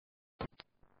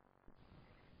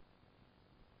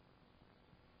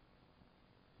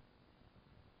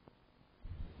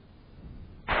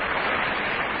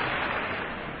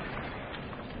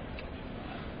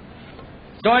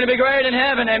It's going to be great in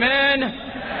heaven, amen?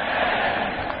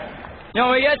 You know,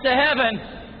 when we get to heaven,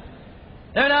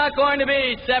 there are not going to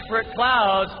be separate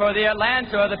clouds for the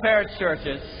Atlanta or the parish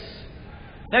churches.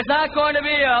 There's not going to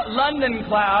be a London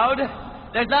cloud.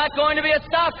 There's not going to be a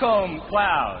Stockholm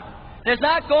cloud. There's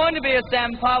not going to be a Sao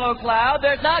Paulo cloud.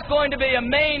 There's not going to be a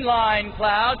mainline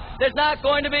cloud. There's not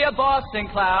going to be a Boston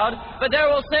cloud. But there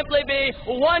will simply be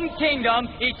one kingdom,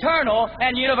 eternal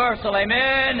and universal.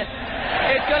 Amen?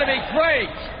 It's going to be great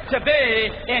to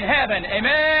be in heaven.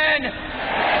 Amen?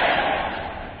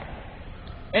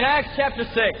 In Acts chapter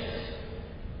 6,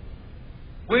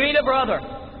 we meet a brother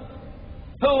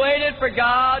who waited for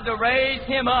God to raise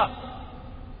him up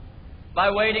by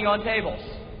waiting on tables.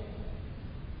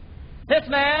 This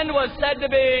man was said to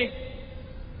be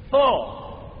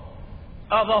full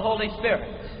of the Holy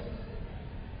Spirit.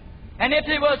 And if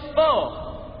he was full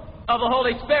of the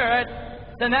Holy Spirit,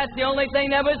 then that's the only thing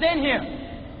that was in him.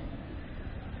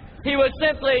 He was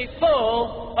simply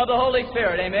full of the Holy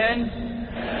Spirit. Amen?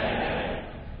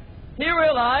 He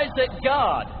realized that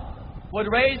God would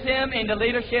raise him into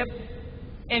leadership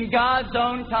in God's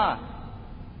own time.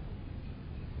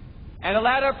 And the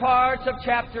latter parts of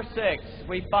chapter 6,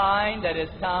 we find that his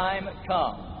time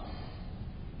comes.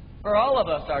 For all of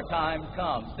us, our time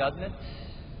comes, doesn't it?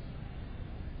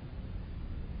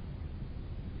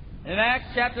 In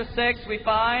Acts chapter 6, we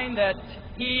find that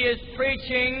he is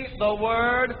preaching the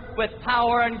Word with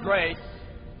power and grace.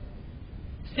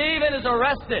 Stephen is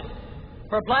arrested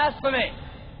for blasphemy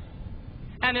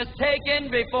and is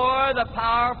taken before the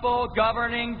powerful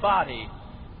governing body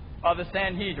of the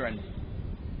Sanhedrin.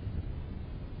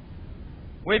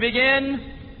 We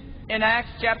begin in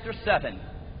Acts chapter 7,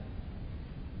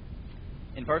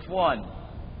 in verse 1.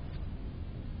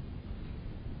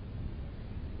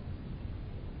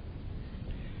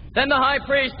 Then the high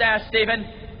priest asked Stephen,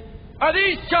 "Are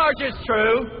these charges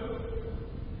true?"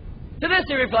 To this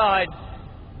he replied,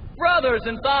 "Brothers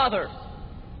and fathers,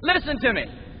 listen to me.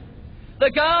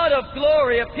 The God of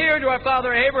glory appeared to our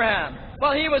father Abraham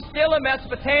while he was still in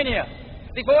Mesopotamia,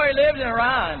 before he lived in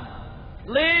Haran.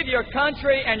 Leave your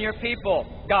country and your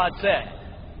people, God said,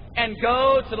 and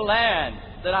go to the land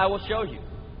that I will show you.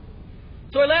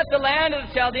 So he left the land of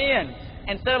the Chaldeans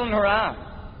and settled in Haran.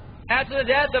 After the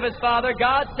death of his father,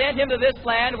 God sent him to this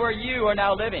land where you are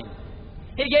now living.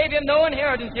 He gave him no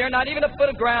inheritance here, not even a foot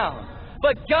of ground.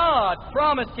 But God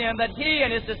promised him that he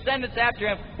and his descendants after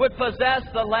him would possess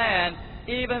the land,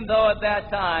 even though at that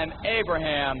time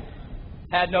Abraham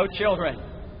had no children.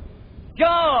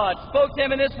 God spoke to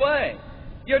him in this way.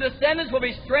 Your descendants will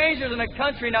be strangers in a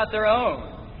country not their own,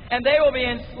 and they will be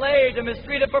enslaved and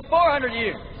mistreated for 400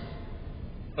 years.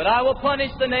 But I will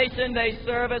punish the nation they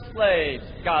serve as slaves,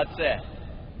 God said.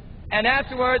 And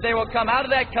afterward they will come out of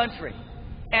that country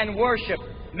and worship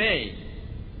me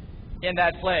in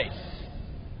that place."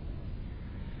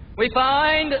 We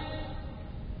find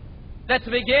that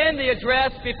to begin the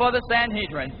address before the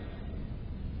Sanhedrin,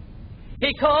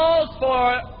 he calls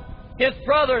for his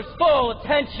brother's full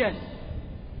attention.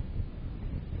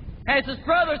 And he says,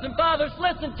 "Brothers and fathers,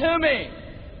 listen to me.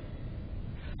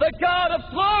 The God of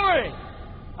glory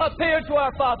appeared to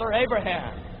our father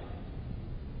Abraham."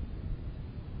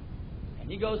 And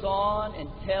he goes on and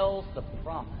tells the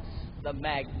promise, the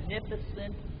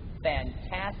magnificent,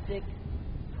 fantastic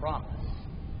promise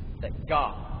that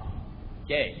God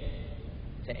gave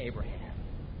to Abraham,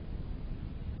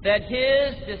 that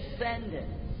his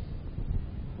descendants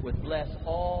would bless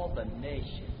all the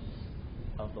nations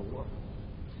of the world.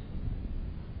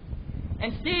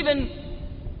 And Stephen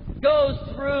goes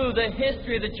through the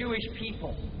history of the Jewish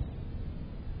people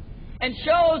and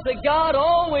shows that God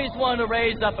always wanted to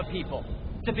raise up a people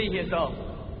to be his own.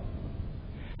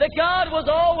 That God was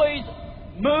always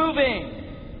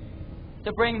moving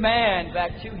to bring man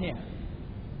back to him.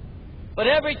 But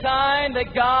every time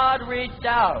that God reached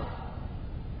out,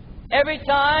 every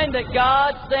time that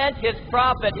God sent his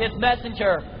prophet, his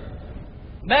messenger,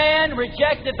 man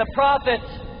rejected the prophet,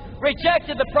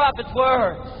 rejected the prophet's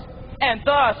words, and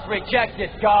thus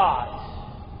rejected God.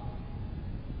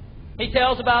 He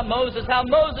tells about Moses, how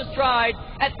Moses tried,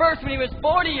 at first when he was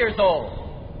 40 years old,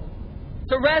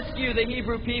 to rescue the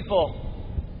Hebrew people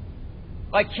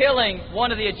by killing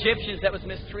one of the Egyptians that was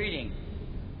mistreating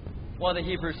one of the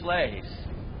Hebrew slaves.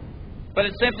 But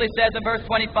it simply says in verse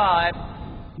 25,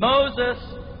 Moses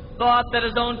thought that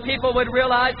his own people would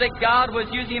realize that God was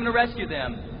using him to rescue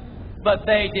them, but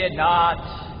they did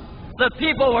not. The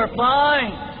people were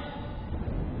blind.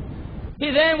 He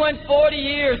then went 40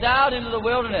 years out into the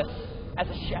wilderness as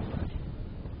a shepherd.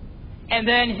 And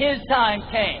then his time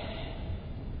came.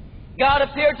 God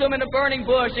appeared to him in a burning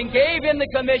bush and gave him the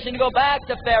commission to go back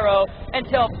to Pharaoh and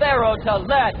tell Pharaoh to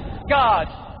let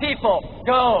God's people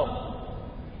go.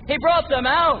 He brought them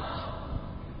out.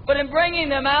 But in bringing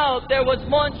them out, there was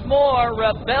once more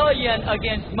rebellion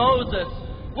against Moses,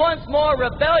 once more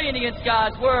rebellion against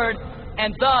God's word,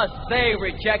 and thus they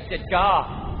rejected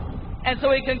God. And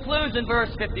so he concludes in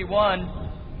verse 51,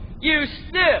 "You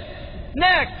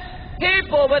stiff-necked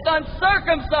people with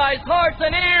uncircumcised hearts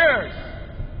and ears."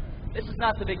 This is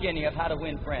not the beginning of how to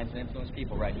win friends and influence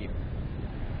people right here.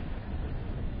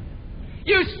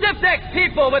 "You stiff-necked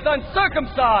people with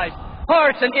uncircumcised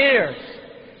hearts and ears.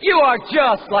 You are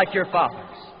just like your fathers.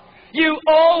 You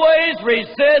always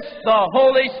resist the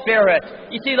Holy Spirit."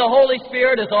 You see, the Holy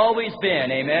Spirit has always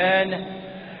been.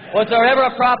 Amen. "Was there ever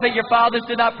a prophet your fathers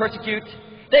did not persecute?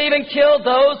 They even killed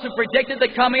those who predicted the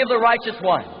coming of the righteous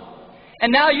one.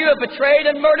 And now you have betrayed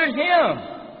and murdered him.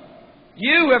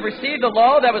 You have received the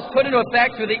law that was put into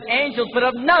effect through the angels, but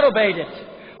have not obeyed it.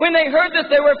 When they heard this,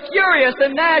 they were furious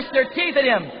and gnashed their teeth at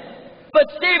him. But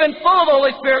Stephen, full of the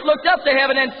Holy Spirit, looked up to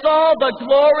heaven and saw the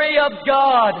glory of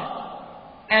God,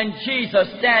 and Jesus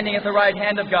standing at the right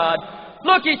hand of God.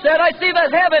 'Look,' he said, 'I see the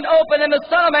heaven open and the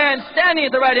Son of Man standing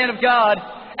at the right hand of God.'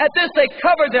 At this they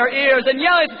covered their ears, and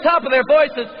yelling at the top of their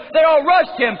voices, they all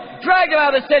rushed him, dragged him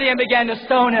out of the city, and began to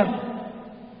stone him."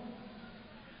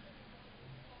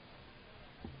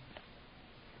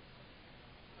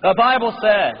 The Bible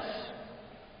says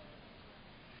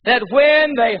that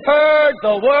when they heard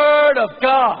the word of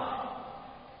God,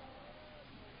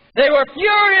 they were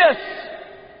furious.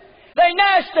 They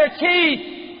gnashed their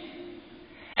teeth.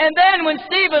 And then when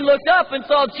Stephen looked up and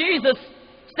saw Jesus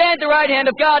stand at the right hand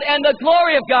of God and the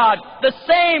glory of God, the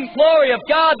same glory of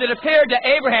God that appeared to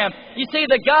Abraham. You see,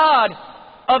 the God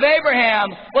of Abraham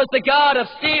was the God of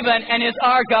Stephen and is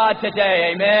our God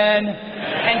today. Amen.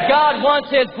 And God wants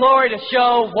His glory to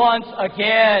show once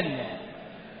again.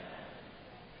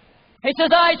 He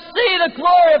says, "I see the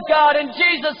glory of God and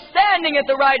Jesus standing at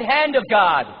the right hand of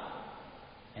God."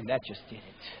 And that just did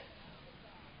it.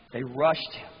 They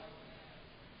rushed him,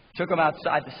 took him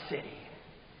outside the city,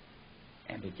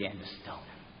 and began to stone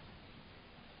him.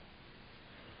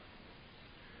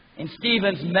 In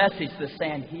Stephen's message, the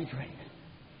Sanhedrin,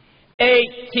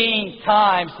 18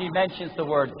 times he mentions the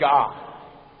word God.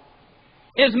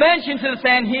 Is mentioned to the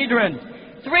Sanhedrin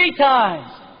 3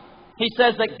 times. He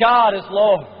says that God is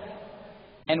Lord,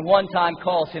 and 1 time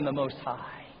calls Him the Most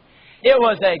High. It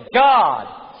was a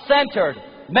God-centered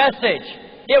message.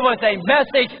 It was a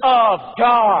message of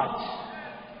God.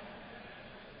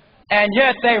 And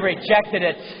yet they rejected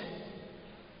it.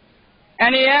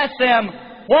 And He asked them,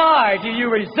 "Why do you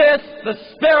resist the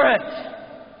Spirit?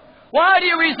 Why do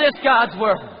you resist God's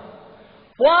Word?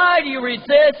 Why do you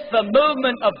resist the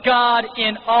movement of God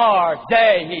in our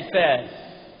day?" He says.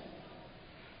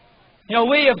 You know,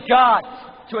 we have got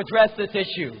to address this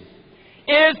issue.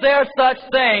 Is there such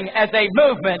thing as a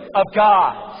movement of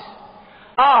God?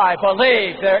 I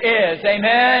believe there is.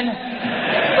 Amen?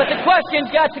 But the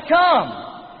question's got to come.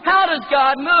 How does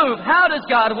God move? How does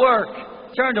God work?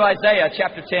 Turn to Isaiah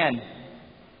chapter 10.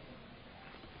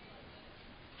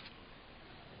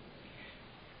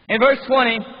 In verse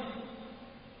 20,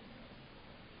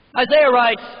 Isaiah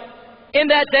writes, "In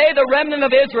that day the remnant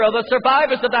of Israel, the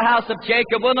survivors of the house of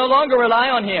Jacob, will no longer rely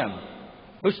on him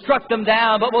who struck them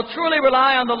down, but will truly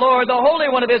rely on the Lord, the Holy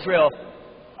One of Israel.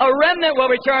 A remnant will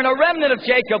return, a remnant of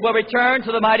Jacob will return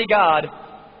to the mighty God.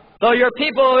 Though your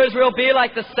people of Israel be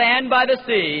like the sand by the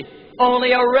sea,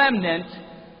 only a remnant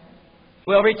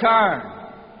will return."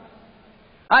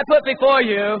 I put before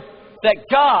you that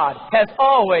God has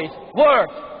always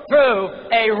worked through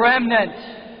a remnant.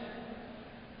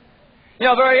 You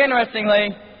know, very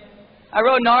interestingly, I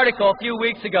wrote an article a few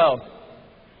weeks ago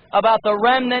about the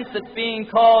remnant that's being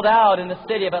called out in the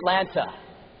city of Atlanta.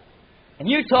 And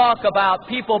you talk about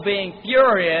people being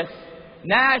furious,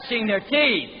 gnashing their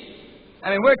teeth. I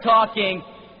mean, we're talking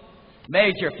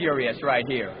major furious right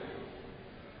here.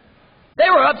 They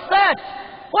were upset.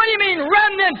 What do you mean,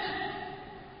 remnant?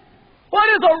 What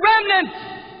is a remnant?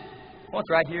 Well, it's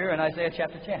right here in Isaiah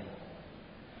chapter 10.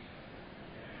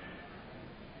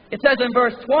 It says in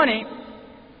verse 20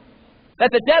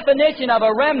 that the definition of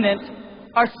a remnant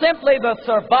are simply the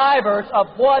survivors of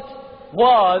what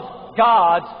was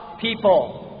God's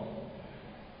people.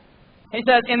 He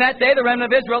says, "In that day, the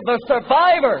remnant of Israel, the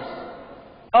survivors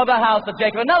of the house of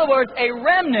Jacob." In other words, a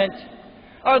remnant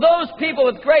are those people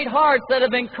with great hearts that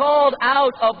have been called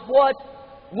out of what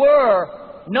were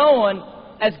known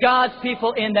as God's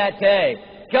people in that day.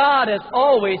 God has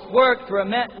always worked through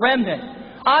a remnant.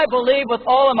 I believe with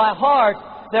all of my heart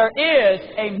there is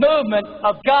a movement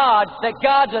of God that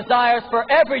God desires for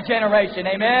every generation.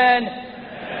 Amen?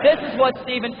 This is what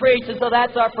Stephen preached, and so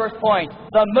that's our first point.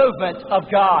 The movement of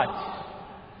God.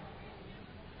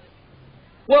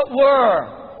 What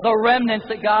were the remnants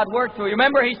that God worked through?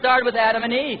 Remember, He started with Adam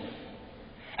and Eve.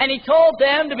 And He told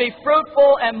them to be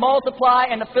fruitful and multiply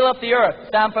and to fill up the earth.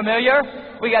 Sound familiar?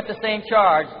 We got the same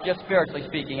charge, just spiritually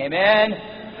speaking. Amen?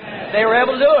 They were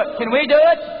able to do it. Can we do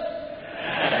it?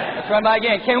 Let's run by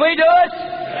again. Can we do it?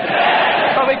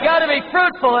 But we've got to be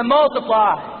fruitful and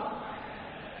multiply.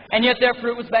 And yet their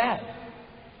fruit was bad.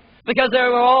 Because there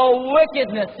were all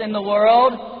wickedness in the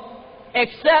world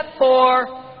except for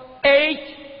 8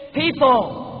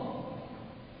 people.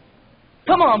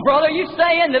 Come on, brother, you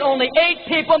saying that only 8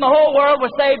 people in the whole world were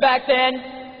saved back then?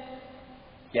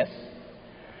 Yes.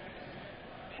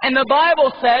 And the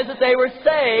Bible says that they were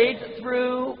saved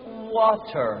through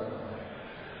water.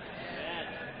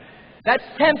 That's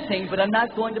tempting, but I'm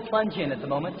not going to plunge in at the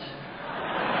moment.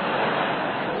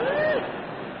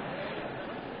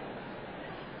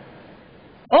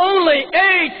 Only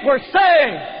 8 were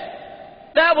saved.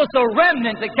 That was the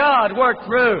remnant that God worked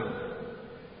through.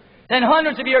 Then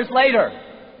hundreds of years later,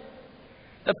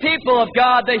 the people of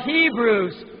God, the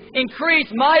Hebrews,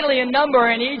 increased mightily in number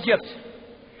in Egypt.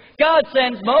 God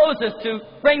sends Moses to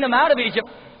bring them out of Egypt.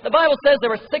 The Bible says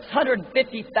there were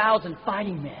 650,000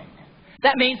 fighting men.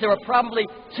 That means there were probably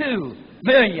 2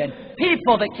 million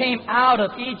people that came out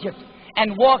of Egypt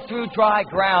and walked through dry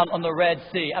ground on the Red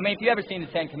Sea. I mean, if you've ever seen the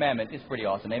 10 Commandments, it's pretty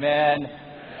awesome. Amen?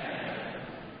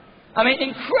 I mean,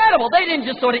 incredible. They didn't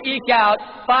just sort of eke out.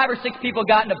 5 or 6 people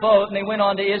got in a boat and they went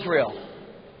on to Israel.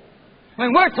 I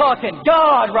mean, we're talking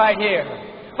God right here.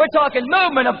 We're talking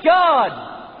movement of God.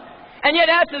 And yet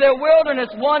after their wilderness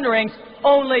wanderings,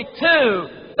 only 2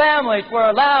 families were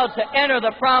allowed to enter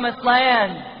the promised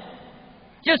land.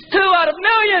 Just 2 out of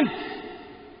millions.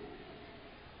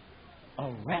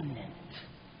 A remnant.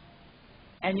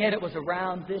 And yet it was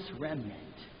around this remnant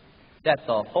that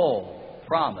the whole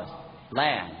promised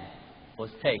land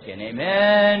was taken.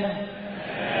 Amen?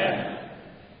 Amen.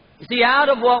 You see, out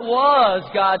of what was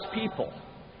God's people,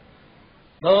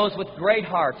 those with great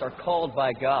hearts are called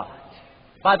by God,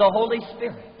 by the Holy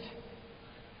Spirit,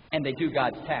 and they do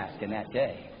God's task in that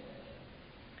day.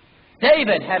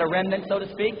 David had a remnant, so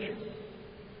to speak.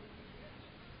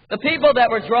 The people that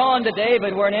were drawn to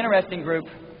David were an interesting group.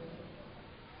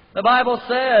 The Bible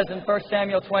says in 1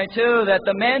 Samuel 22 that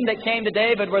the men that came to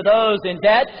David were those in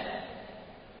debt,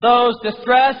 those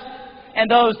distressed,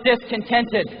 and those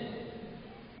discontented.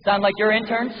 Sound like your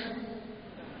interns?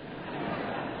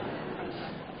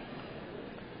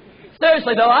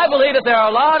 Seriously, though, I believe that there are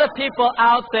a lot of people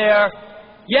out there,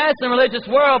 yes, in the religious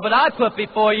world, but I put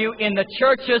before you in the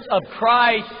churches of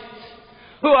Christ,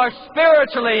 who are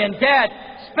spiritually in debt,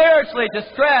 spiritually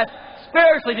distressed,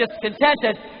 spiritually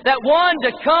discontented, that want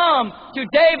to come to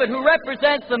David, who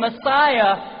represents the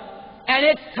Messiah. And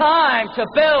it's time to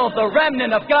build the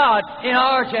remnant of God in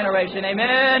our generation.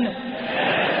 Amen?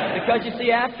 Amen. Because you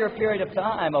see, after a period of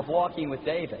time of walking with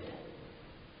David,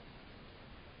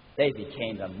 they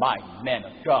became the mighty men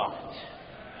of God.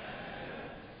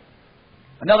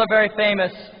 Another very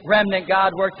famous remnant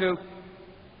God worked through.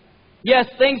 Yes,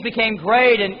 things became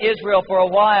great in Israel for a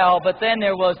while, but then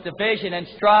there was division and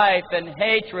strife and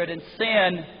hatred and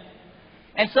sin.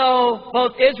 And so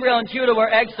both Israel and Judah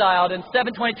were exiled in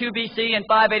 722 BC and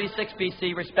 586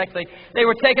 BC, respectively. They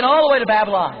were taken all the way to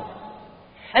Babylon.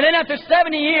 And then after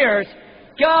 70 years,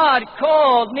 God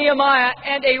called Nehemiah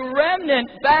and a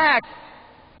remnant back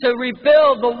to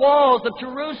rebuild the walls of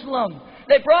Jerusalem.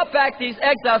 They brought back these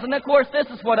exiles. And of course, this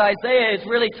is what Isaiah is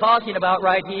really talking about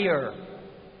right here.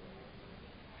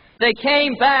 They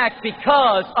came back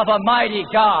because of a mighty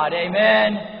God.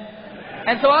 Amen?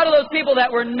 And so out of those people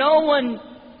that were known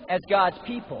as God's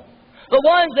people, the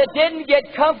ones that didn't get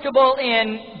comfortable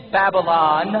in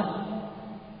Babylon,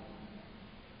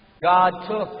 God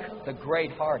took the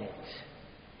great-hearted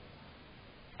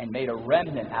and made a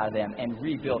remnant out of them and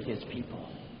rebuilt His people.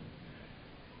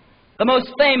 The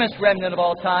most famous remnant of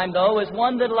all time, though, is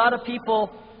one that a lot of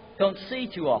people don't see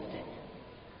too often.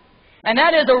 And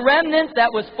that is a remnant that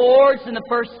was forged in the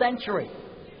 1st century.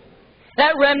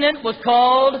 That remnant was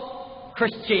called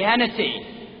Christianity.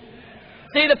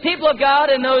 See, the people of God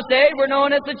in those days were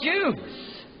known as the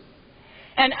Jews.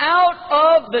 And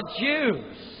out of the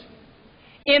Jews,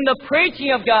 in the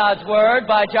preaching of God's Word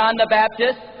by John the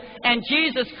Baptist and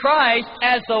Jesus Christ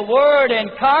as the Word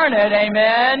incarnate,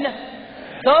 amen,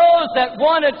 those that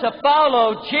wanted to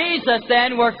follow Jesus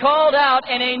then were called out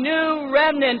and a new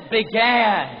remnant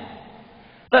began.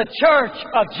 The Church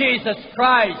of Jesus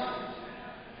Christ.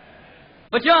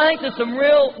 But I think there's some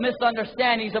real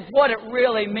misunderstandings of what it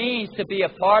really means to be a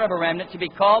part of a remnant, to be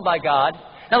called by God.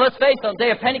 Now let's face it, on the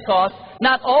day of Pentecost,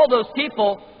 not all those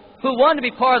people who wanted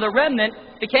to be part of the remnant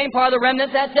became part of the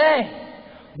remnant that day.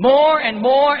 More and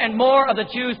more and more of the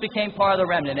Jews became part of the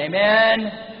remnant.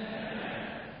 Amen?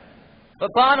 But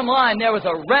bottom line, there was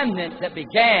a remnant that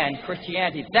began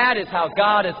Christianity. That is how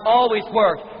God has always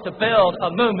worked to build a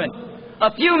movement.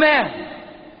 A few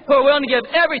men who are willing to give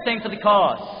everything for the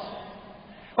cause.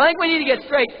 Well, I think we need to get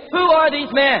straight. Who are these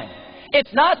men?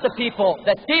 It's not the people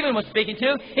that Stephen was speaking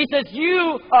to. He says,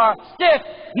 you are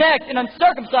stiff-necked and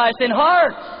uncircumcised in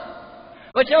heart.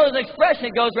 But there's an expression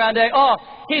that goes around today, oh,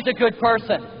 he's a good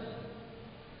person.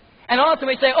 And often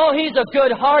we say, oh, he's a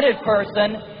good-hearted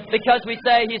person, because we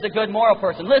say he's a good moral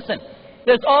person. Listen,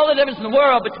 there's all the difference in the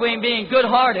world between being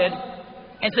good-hearted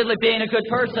and simply being a good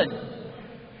person.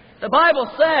 The Bible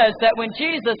says that when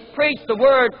Jesus preached the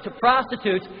word to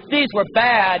prostitutes, these were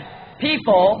bad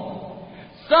people.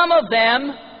 Some of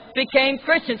them became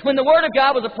Christians. When the Word of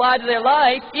God was applied to their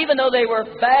life, even though they were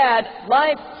bad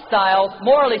lifestyles,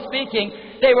 morally speaking,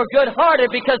 they were good-hearted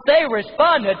because they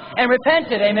responded and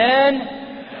repented. Amen?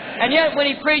 And yet when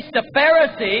He preached to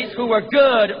Pharisees, who were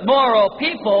good, moral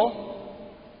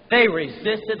people, they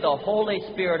resisted the Holy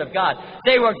Spirit of God.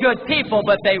 They were good people,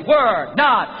 but they were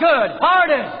not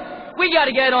good-hearted. We got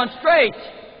to get on straight.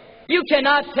 You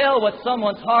cannot tell what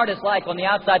someone's heart is like on the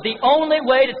outside. The only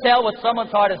way to tell what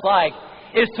someone's heart is like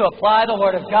is to apply the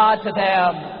Word of God to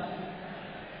them.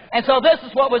 And so this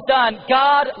is what was done.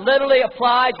 God literally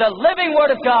applied the living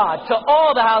Word of God to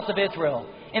all the house of Israel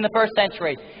in the first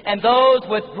century. And those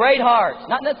with great hearts,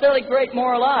 not necessarily great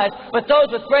moral lives, but those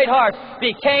with great hearts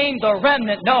became the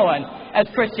remnant known as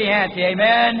Christianity.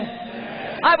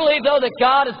 Amen? I believe, though, that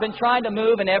God has been trying to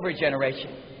move in every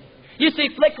generation. You see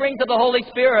flickerings of the Holy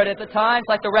Spirit at the times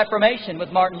like the Reformation with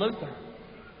Martin Luther.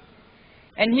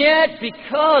 And yet,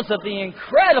 because of the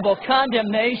incredible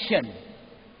condemnation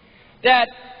that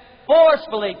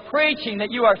forcefully preaching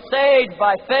that you are saved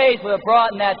by faith would have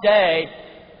brought in that day,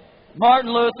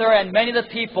 Martin Luther and many of the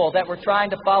people that were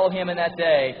trying to follow him in that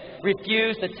day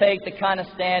refused to take the kind of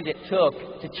stand it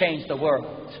took to change the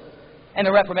world. And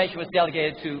the Reformation was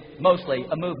delegated to mostly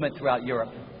a movement throughout Europe.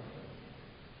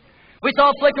 We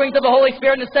saw flickerings of the Holy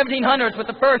Spirit in the 1700s with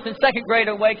the First and Second Great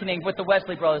Awakening with the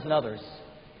Wesley brothers and others.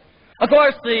 Of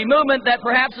course, the movement that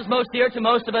perhaps is most dear to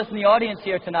most of us in the audience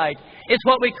here tonight is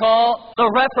what we call the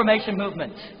Reformation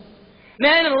movement.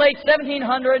 Men in the late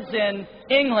 1700s in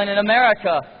England and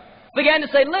America began to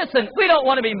say, listen, we don't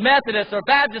want to be Methodists or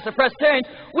Baptists or Presbyterians.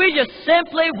 We just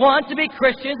simply want to be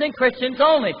Christians and Christians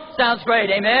only. Sounds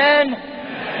great,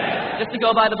 amen? Just to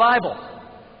go by the Bible.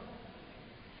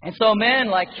 And so men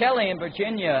like Kelly in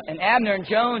Virginia and Abner and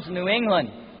Jones in New England,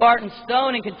 Barton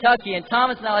Stone in Kentucky, and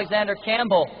Thomas and Alexander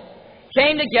Campbell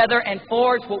came together and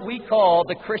forged what we call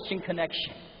the Christian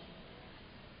connection.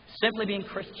 Simply being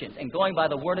Christians and going by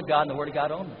the Word of God and the Word of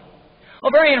God only.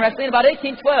 Well, very interesting. In about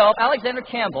 1812, Alexander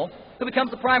Campbell, who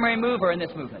becomes the primary mover in this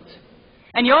movement.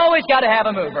 And you always got to have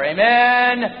a mover,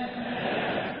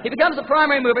 amen? He becomes the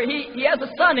primary mover. He has a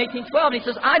son in 1812, and he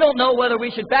says, I don't know whether we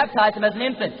should baptize him as an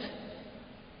infant.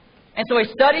 And so he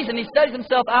studies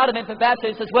himself out of infant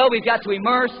baptism. He says, well, we've got to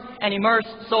immerse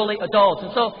solely adults.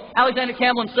 And so Alexander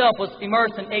Campbell himself was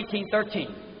immersed in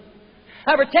 1813.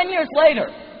 However, 10 years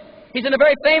later, he's in a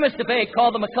very famous debate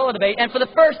called the McKean debate, and for the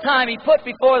first time he put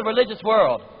before the religious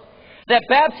world that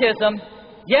baptism,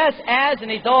 yes, as an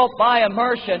adult by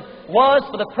immersion, was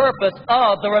for the purpose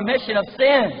of the remission of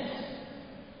sins.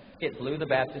 It blew the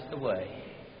Baptist away.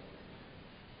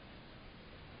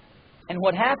 And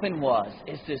what happened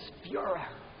is this furor,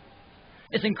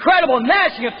 this incredible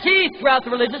gnashing of teeth throughout the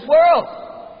religious world.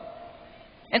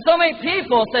 And so many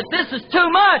people said, this is too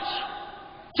much,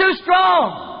 too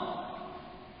strong.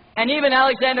 And even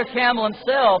Alexander Campbell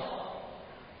himself,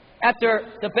 after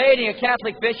debating a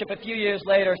Catholic bishop a few years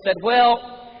later, said,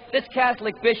 well, this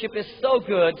Catholic bishop is so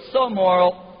good, so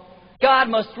moral, God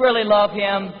must really love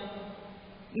him.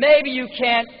 Maybe you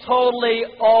can't totally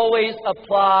always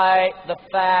apply the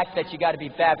fact that you got to be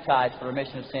baptized for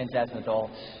remission of sins as an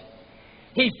adult.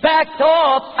 He backed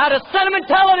off out of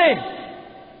sentimentality.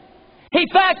 He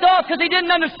backed off because he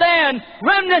didn't understand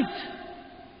remnant.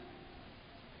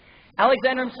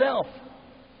 Alexander himself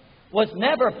was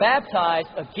never baptized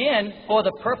again for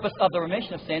the purpose of the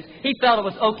remission of sins. He felt it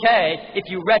was okay if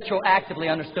you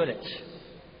retroactively understood it.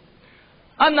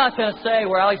 I'm not going to say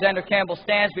where Alexander Campbell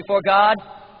stands before God.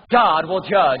 God will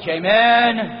judge.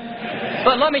 Amen?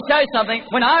 But let me tell you something.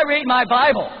 When I read my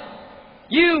Bible,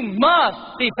 you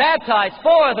must be baptized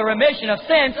for the remission of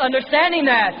sins, understanding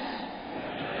that.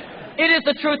 It is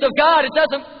the truth of God. It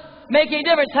doesn't make any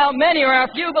difference how many or how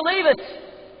few believe it.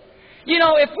 You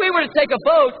know, if we were to take a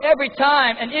vote every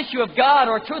time an issue of God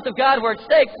or truth of God were at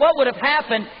stake, what would have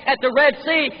happened at the Red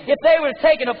Sea if they would have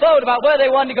taken a vote about whether they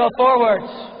wanted to go forwards?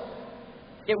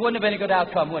 It wouldn't have been a good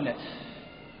outcome, wouldn't it?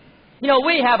 You know,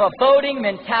 we have a voting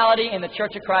mentality in the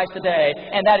Church of Christ today,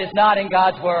 and that is not in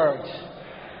God's Word.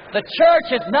 The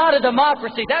church is not a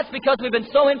democracy. That's because we've been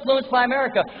so influenced by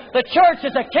America. The church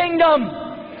is a kingdom.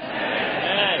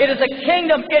 It is a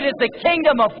kingdom. It is the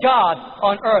kingdom of God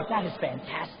on earth. That is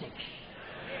fantastic.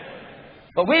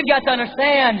 But we've got to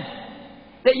understand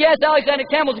that, yes, Alexander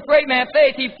Campbell's a great man of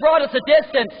faith. He brought us a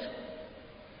distance.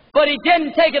 But he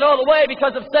didn't take it all the way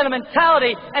because of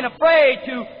sentimentality and afraid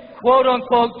to,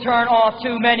 quote-unquote, turn off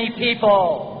too many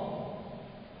people.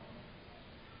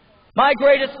 My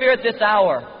greatest fear at this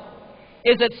hour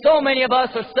is that so many of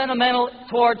us are sentimental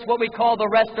towards what we call the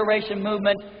Restoration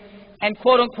Movement and,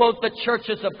 quote-unquote, the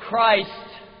churches of Christ,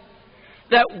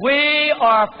 that we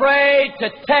are afraid to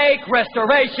take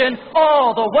restoration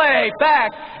all the way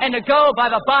back and to go by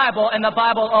the Bible and the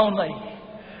Bible only.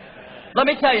 Let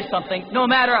me tell you something. No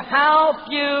matter how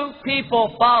few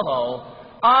people follow,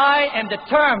 I am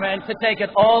determined to take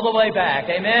it all the way back.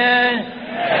 Amen?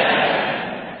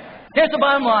 Amen. Here's the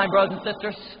bottom line, brothers and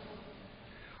sisters.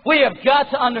 We have got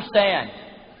to understand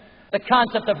the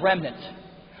concept of remnant.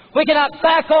 We cannot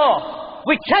back off.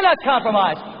 We cannot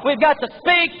compromise. We've got to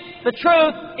speak the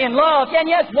truth in love, and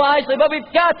yes, wisely, but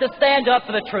we've got to stand up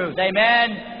for the truth.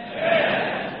 Amen?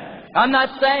 Amen. I'm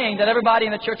not saying that everybody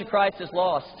in the Church of Christ is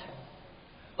lost,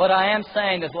 but I am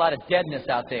saying there's a lot of deadness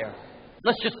out there.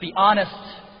 Let's just be honest.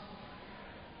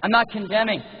 I'm not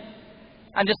condemning.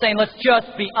 I'm just saying let's just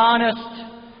be honest.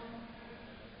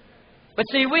 But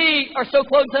see, we are so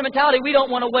close to sentimentality, we don't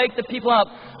want to wake the people up.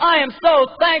 I am so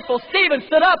thankful Stephen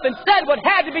stood up and said what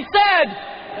had to be said.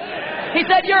 He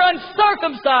said, you're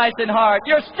uncircumcised in heart.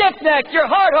 You're stiff-necked. You're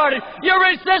hard-hearted. You're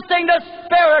resisting the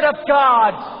Spirit of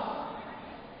God.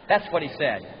 That's what he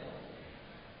said.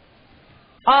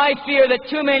 I fear that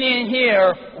too many in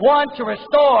here want to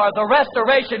restore the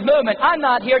Restoration Movement. I'm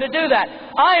not here to do that.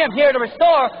 I am here to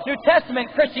restore New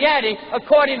Testament Christianity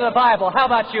according to the Bible. How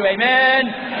about you? Amen?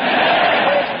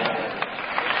 Amen.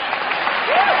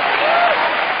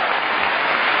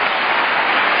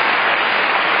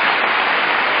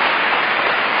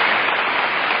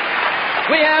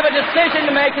 We have a decision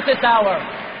to make at this hour.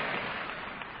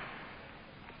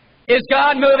 Is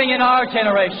God moving in our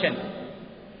generation?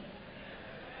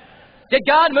 Did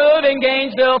God move in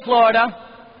Gainesville, Florida,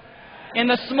 in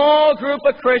the small group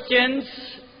of Christians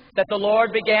that the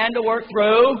Lord began to work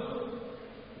through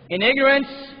in ignorance,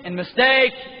 in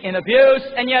mistake, in abuse,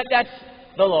 and yet that's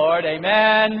the Lord.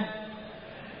 Amen.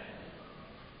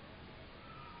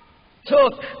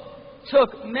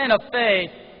 Took men of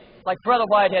faith like Brother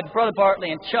Whitehead, Brother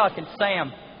Bartley, and Chuck and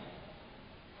Sam.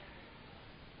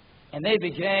 And they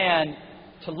began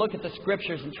to look at the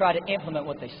Scriptures and try to implement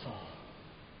what they saw.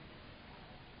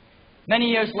 Many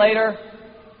years later,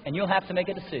 and you'll have to make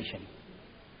a decision,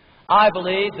 I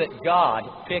believe that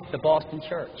God picked the Boston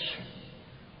Church.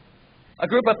 A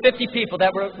group of 50 people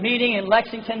that were meeting in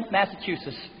Lexington,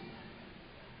 Massachusetts.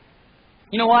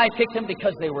 You know why He picked them?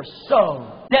 Because they were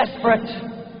so desperate.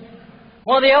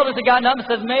 One of the elders had gotten up and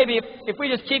says, maybe if we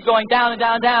just keep going down and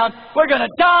down and down, we're going to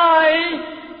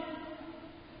die.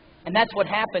 And that's what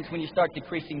happens when you start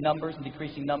decreasing numbers and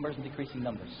decreasing numbers and decreasing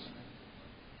numbers.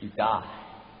 You die.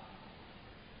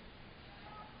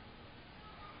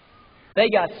 They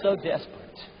got so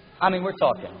desperate. I mean, we're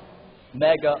talking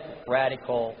mega,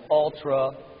 radical,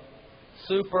 ultra,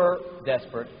 super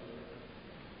desperate.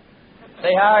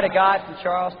 They hired a guy from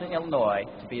Charleston, Illinois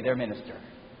to be their minister.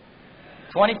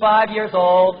 25 years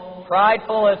old,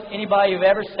 prideful as anybody you've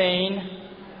ever seen.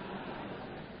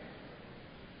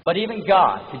 But even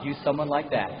God could use someone like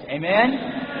that. Amen?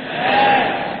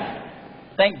 Amen.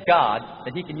 Thank God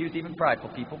that He can use even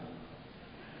prideful people.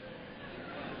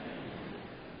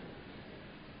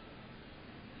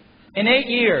 In 8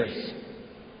 years,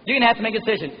 you're going to have to make a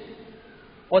decision.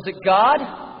 Was it God?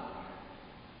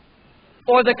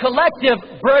 Or the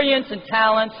collective brilliance and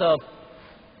talents of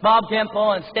Bob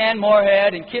Gimple and Stan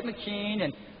Moorhead and Kit McKean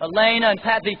and Elena and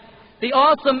Pat, the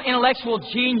awesome intellectual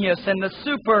genius and the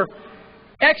super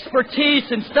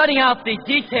expertise in studying out the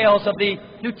details of the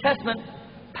New Testament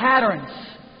patterns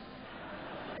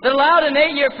that allowed an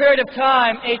 8-year period of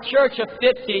time a church of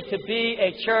 50 to be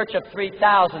a church of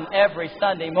 3,000 every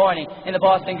Sunday morning in the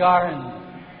Boston Garden.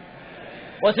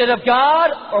 Was it of God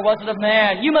or was it of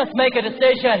man? You must make a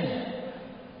decision.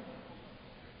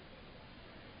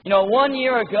 You know, 1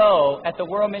 year ago at the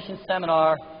World Mission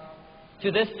Seminar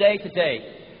To this day to date,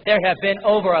 there have been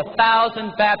over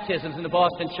 1,000 baptisms in the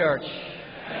Boston church.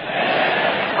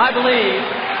 I believe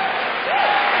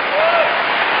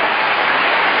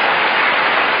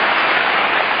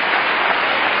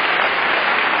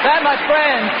that, my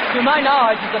friends, to my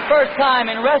knowledge, is the first time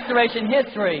in Restoration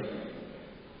history.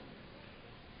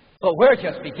 But we're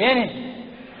just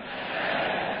beginning.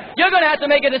 You're going to have to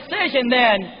make a decision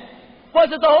then. Was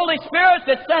it the Holy Spirit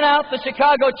that sent out the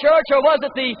Chicago church, or was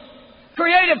it the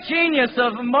creative genius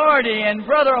of Marty and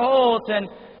Brother Holt and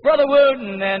Brother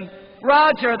Wooten and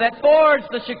Roger that forged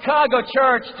the Chicago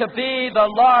church to be the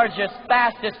largest,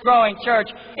 fastest growing church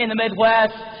in the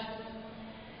Midwest?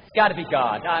 It's got to be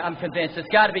God. I'm convinced it's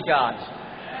got to be God.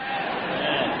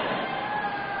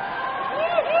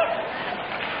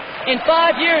 In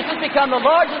 5 years, it's become the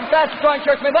largest and fastest growing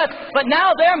church in the Midwest. But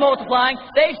now they're multiplying.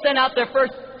 They've sent out their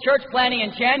first church planting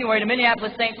in January to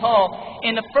Minneapolis, St. Paul.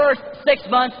 In the first 6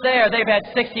 months there, they've had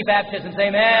 60 baptisms.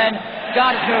 Amen.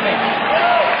 God is moving.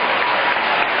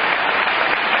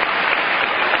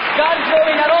 God is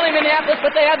moving not only in Minneapolis,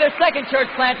 but they have their second church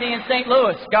planting in St.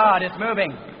 Louis. God is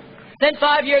moving. Then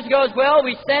 5 years ago as well,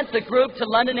 we sent the group to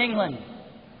London, England.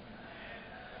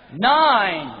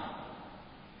 9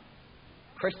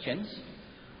 Christians,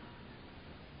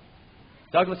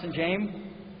 Douglas and James,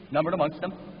 numbered amongst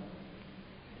them.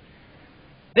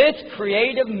 This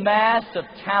creative mass of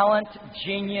talent,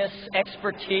 genius,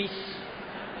 expertise,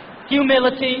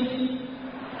 humility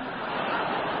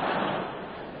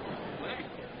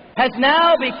has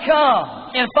now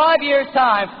become, in 5 years'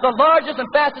 time, the largest and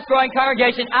fastest growing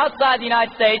congregation outside the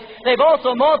United States. They've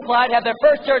also multiplied, have their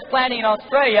first church planting in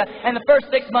Australia, and the first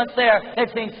 6 months there,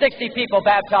 they've seen 60 people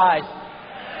baptized.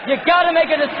 You've got to make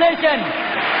a decision.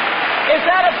 Is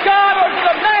that of God or is it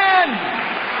of man?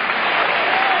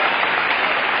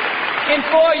 In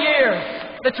 4 years,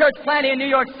 the church planting in New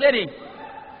York City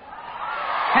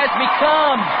has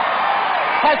become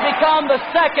the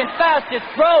second fastest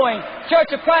growing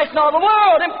Church of Christ in all the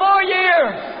world in 4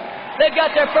 years. They've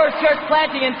got their first church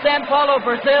planting in São Paulo,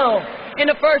 Brazil. In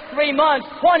the first 3 months,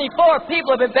 24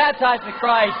 people have been baptized in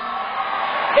Christ.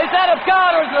 Is that of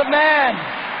God or is it of man?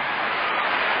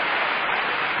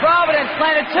 Providence,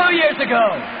 planted 2 years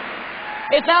ago,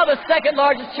 is now the second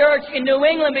largest church in New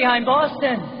England behind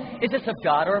Boston. Is this of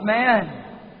God or of man?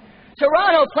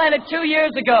 Toronto, planted 2 years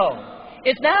ago,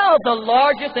 is now the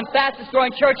largest and fastest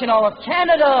growing church in all of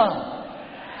Canada.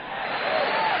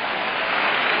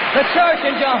 The church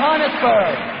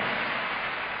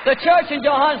in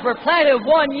Johannesburg, planted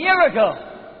 1 year ago,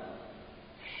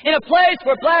 in a place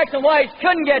where blacks and whites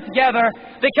couldn't get together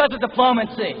because of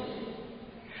diplomacy.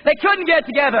 They couldn't get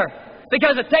together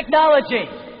because of technology.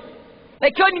 They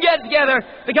couldn't get together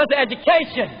because of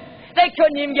education. They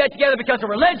couldn't even get together because of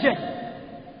religion.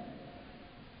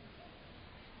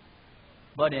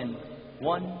 But in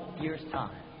 1 year's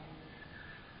time,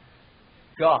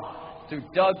 God, through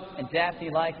Doug and Daphne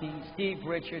Likey, Steve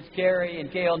Richards, Gary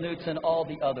and Gail Knutson, all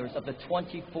the others of the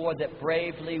 24 that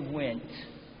bravely went,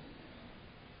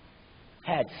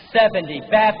 had 70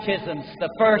 baptisms the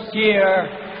first year.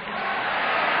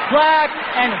 Black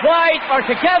and white are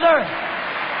together.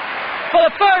 For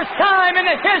the first time in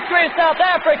the history of South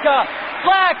Africa,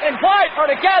 black and white are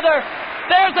together.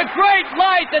 There's a great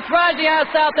light that's rising out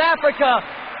of South Africa,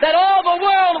 that all the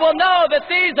world will know that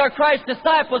these are Christ's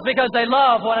disciples because they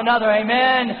love one another.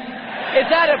 Amen. Is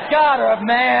that of God or of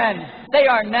man? They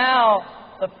are now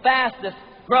the fastest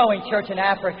growing church in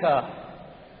Africa.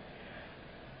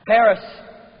 Paris.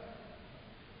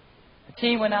 The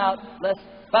team went out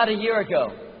about a year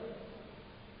ago.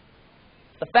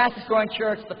 The fastest growing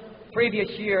church the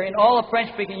previous year in all of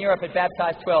French-speaking Europe had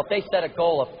baptized 12. They set a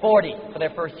goal of 40 for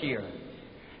their first year.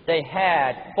 They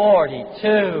had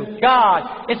 42.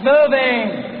 God is moving.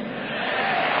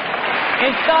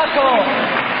 In Stockholm,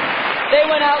 they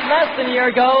went out less than a year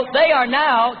ago. They are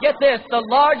now, get this, the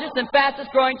largest and fastest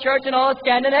growing church in all of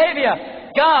Scandinavia.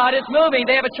 God is moving.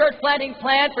 They have a church planting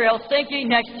plan for Helsinki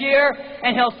next year,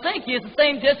 and Helsinki is the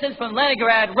same distance from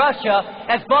Leningrad, Russia,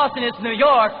 as Boston is to New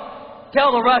York.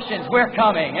 Tell the Russians we're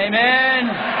coming. Amen.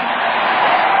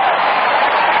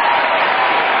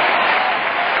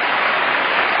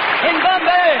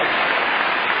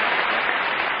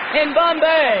 In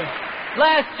Bombay,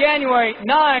 last January,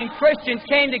 9 Christians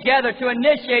came together to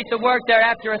initiate the work there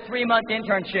after a 3-month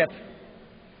internship.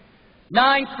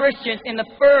 9 Christians in the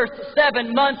first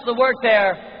 7 months of the work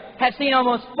there have seen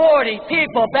almost 40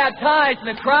 people baptized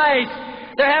in Christ.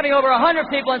 They're having over 100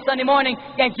 people on Sunday morning.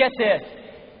 And get this,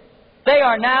 they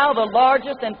are now the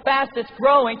largest and fastest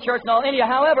growing church in all India.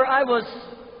 However, I was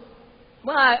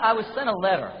sent a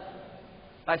letter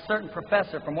by a certain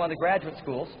professor from one of the graduate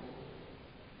schools.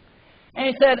 And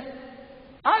he said,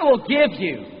 I will give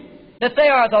you that they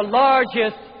are the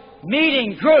largest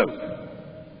meeting group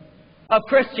of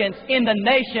Christians in the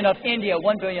nation of India,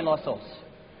 1 billion lost souls.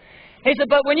 He said,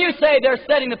 but when you say they're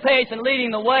setting the pace and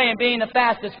leading the way and being the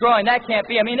fastest growing, that can't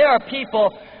be. I mean, there are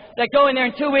people that go in there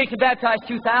in 2 weeks and baptize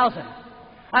 2,000.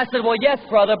 I said, well, yes,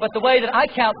 brother, but the way that I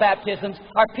count baptisms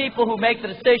are people who make the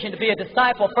decision to be a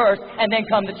disciple first and then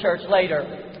come to church later.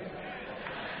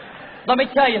 Let me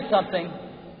tell you something.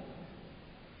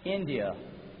 India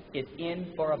is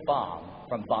in for a bomb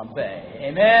from Bombay.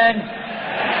 Amen?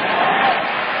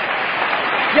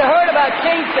 You heard about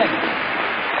Kingston.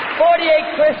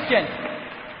 48 Christians.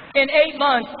 In 8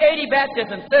 months, 80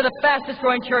 baptisms. They're the fastest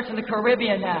growing church in the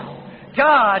Caribbean now.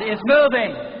 God is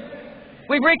moving.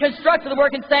 We've reconstructed the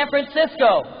work in San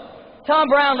Francisco. Tom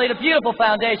Brown laid a beautiful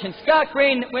foundation. Scott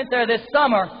Green went there this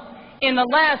summer. In the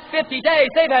last 50 days,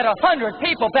 they've had 100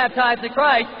 people baptized in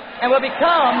Christ and will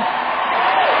become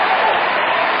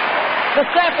the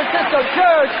San Francisco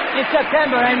Church in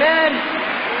September. Amen.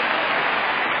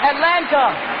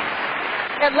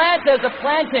 Atlanta is a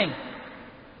planting.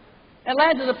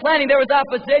 Atlanta is a planting. There was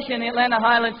opposition in the Atlanta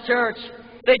Highlands Church.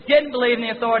 They didn't believe in the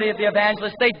authority of the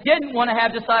evangelist. They didn't want to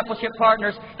have discipleship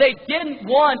partners. They didn't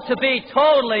want to be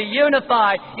totally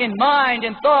unified in mind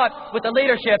and thought with the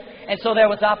leadership. And so there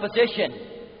was opposition.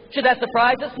 Should that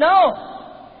surprise us? No.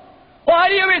 Why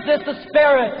do you resist the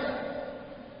Spirit?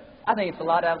 I think it's a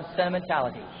lot out of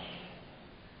sentimentality.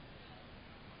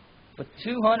 But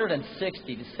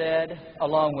 260 said,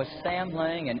 along with Sam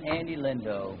Lang and Andy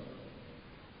Lindo,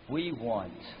 we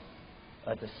want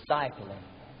a discipling,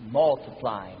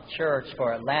 multiplying church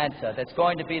for Atlanta that's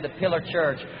going to be the pillar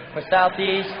church for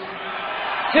Southeast.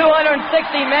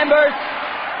 260 members.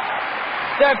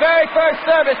 Their very first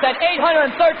service had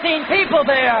 813 people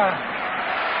there.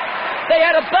 They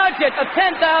had a budget of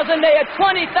 $10,000. They had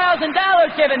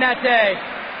 $20,000 given that day.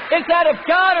 Is that of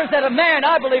God or is that of man?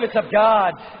 I believe it's of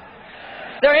God.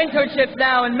 There are internships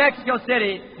now in Mexico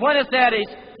City, Buenos Aires,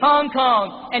 Hong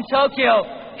Kong, and Tokyo.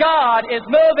 God is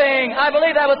moving. I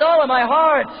believe that with all of my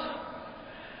heart.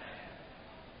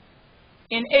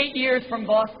 In 8 years from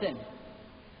Boston,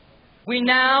 we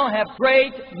now have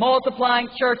great multiplying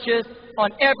churches on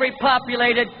every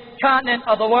populated continent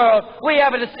of the world. We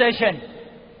have a decision.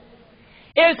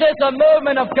 Is this a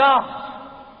movement of God?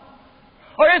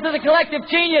 Or is it the collective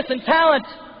genius and talent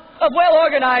of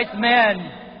well-organized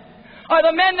men? Are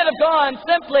the men that have gone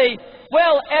simply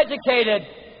well-educated,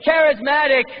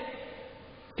 charismatic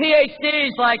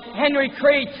PhDs like Henry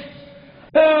Crete,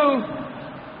 who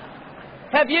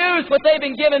have used what they've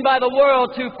been given by the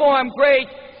world to form great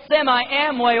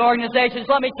semi-Amway organizations?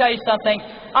 Let me tell you something.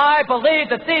 I believe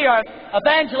that the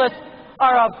evangelists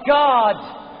are of God.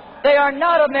 They are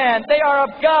not of man. They are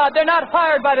of God. They're not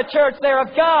hired by the church. They're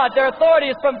of God. Their authority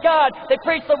is from God. They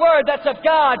preach the word. That's of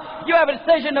God. You have a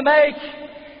decision to make.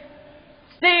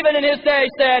 Stephen in his day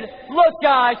said, look,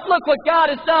 guys, look what God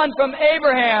has done from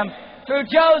Abraham, through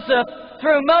Joseph,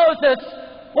 through Moses.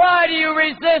 Why do you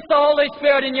resist the Holy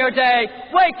Spirit in your day?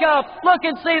 Wake up, look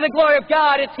and see the glory of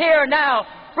God. It's here now.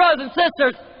 Brothers and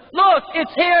sisters, look,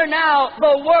 it's here now.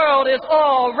 The world is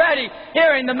already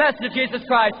hearing the message of Jesus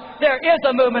Christ. There is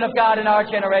a movement of God in our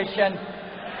generation.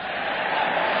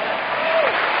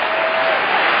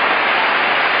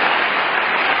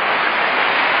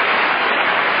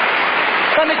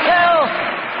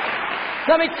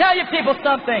 Let me tell you people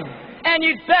something. And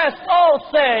you'd best all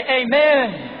say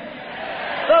amen.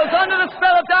 Those under the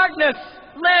spell of darkness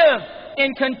live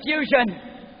in confusion.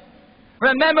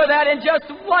 Remember that in just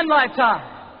one lifetime,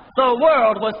 the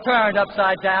world was turned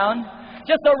upside down.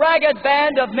 Just a ragged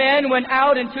band of men went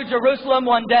out into Jerusalem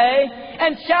one day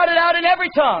and shouted out in every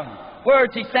tongue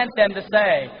words he sent them to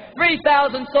say.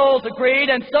 3,000 souls agreed,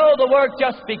 and so the work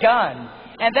just begun.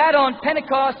 And that on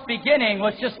Pentecost beginning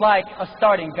was just like a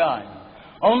starting gun.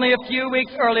 Only a few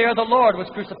weeks earlier, the Lord was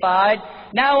crucified.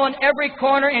 Now on every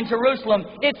corner in Jerusalem,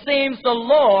 it seems the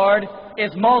Lord is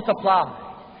multiplied.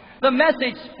 The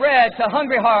message spread to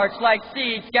hungry hearts like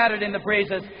seeds scattered in the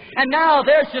breezes. And now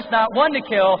there's just not one to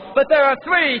kill, but there are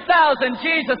 3,000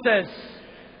 Jesuses.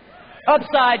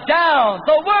 Upside down,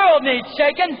 the world needs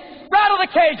shaken. Rattle the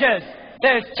cages.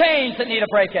 There's chains that need a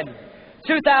breaking.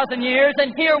 2,000 years,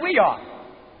 and here we are.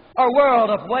 A world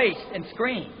of waste and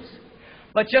screams.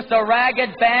 But just a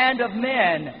ragged band of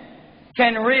men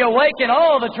can reawaken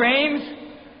all the dreams.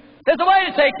 There's a way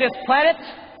to take this planet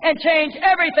and change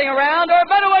everything around, or a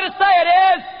better way to say it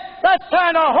is, let's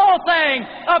turn the whole thing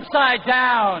upside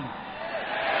down.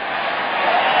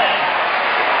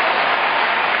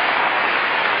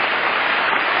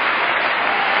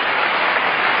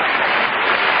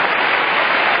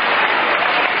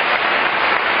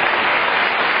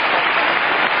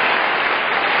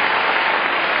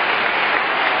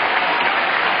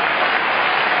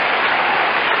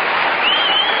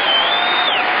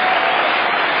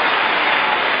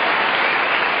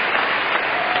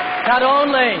 Not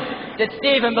only did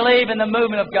Stephen believe in the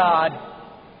movement of God,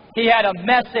 he had a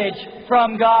message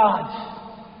from God.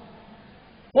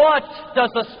 What does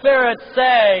the Spirit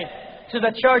say to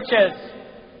the churches?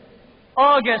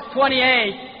 August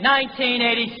 28,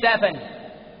 1987.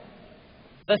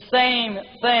 The same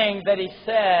thing that he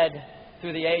said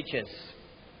through the ages.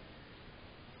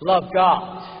 Love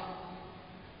God.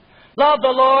 Love the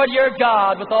Lord your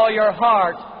God with all your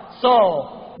heart,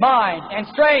 soul, mind, and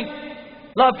strength.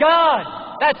 Love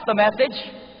God. That's the message.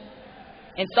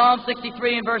 In Psalm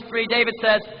 63 and verse 3, David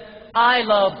says, I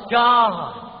love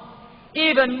God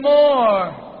even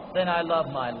more than I love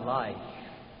my life.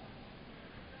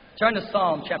 Turn to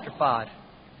Psalm chapter 5.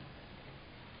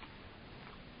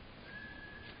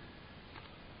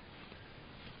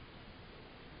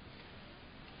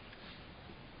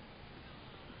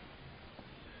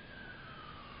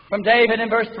 From David in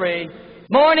verse 3,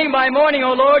 morning by morning,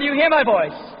 O Lord, you hear my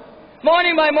voice.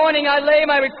 Morning by morning I lay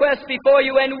my request before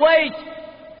you and wait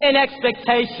in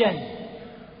expectation.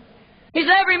 He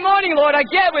said, every morning, Lord, I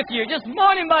get with you. Just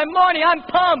morning by morning, I'm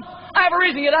pumped. I have a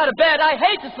reason to get out of bed. I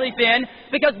hate to sleep in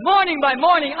because morning by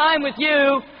morning I'm with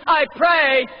you. I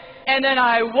pray and then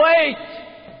I wait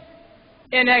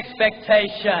in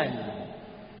expectation.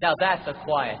 Now that's a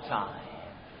quiet time.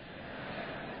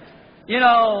 You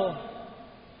know,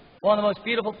 one of the most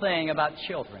beautiful things about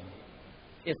children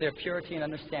is their purity and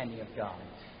understanding of God.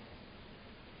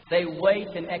 They wait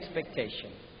in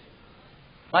expectation.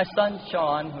 My son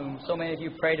Sean, whom so many of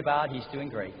you prayed about, he's doing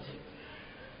great,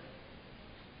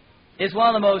 is one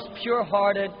of the most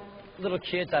pure-hearted little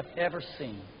kids I've ever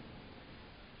seen.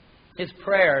 His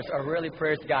prayers are really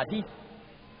prayers to God.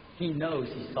 He knows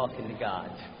he's talking to God.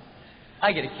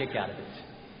 I get a kick out of it.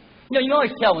 You can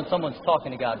always tell when someone's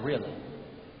talking to God, really.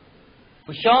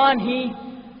 With Sean,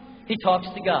 he talks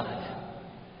to God.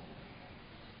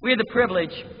 We had the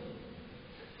privilege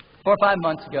 4 or 5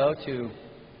 months ago to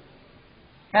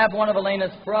have one of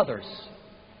Elena's brothers,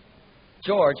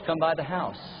 George, come by the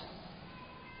house.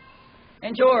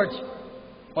 And George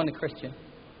wasn't a Christian.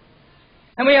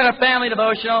 And we had a family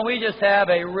devotional. We just have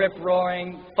a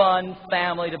rip-roaring, fun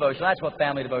family devotional. That's what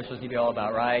family devotionals need to be all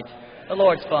about, right? The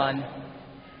Lord's fun.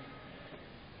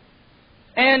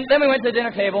 And then we went to the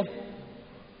dinner table.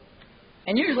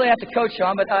 And usually I have to coach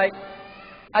Sean, but I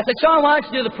said, Sean, why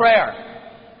don't you do the prayer?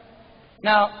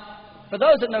 Now, for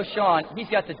those that know Sean, he's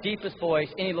got the deepest voice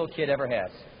any little kid ever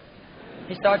has.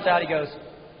 He starts out, he goes,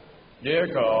 Dear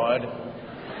God,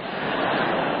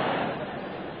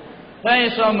 thank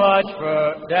you so much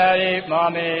for Daddy,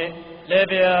 Mommy,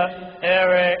 Livia,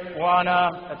 Eric,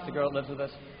 Juana. That's the girl that lives with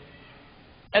us.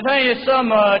 And thank you so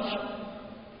much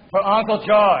for Uncle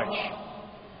George.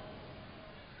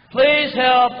 Please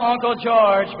help Uncle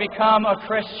George become a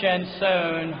Christian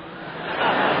soon.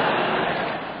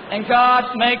 And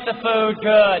God, make the food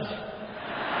good.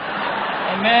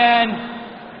 Amen.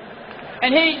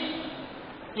 And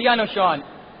you gotta know Sean.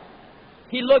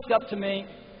 He looked up to me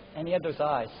and he had those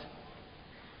eyes.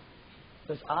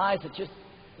 Those eyes that just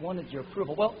wanted your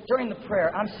approval. Well, during the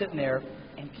prayer, I'm sitting there,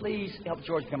 and please help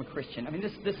George become a Christian. I mean,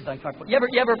 this is uncomfortable. You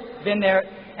ever been there,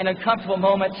 an uncomfortable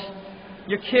moment?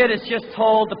 Your kid has just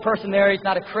told the person there he's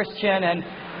not a Christian, and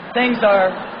things are,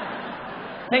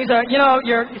 you know,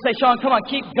 you say, Sean, come on,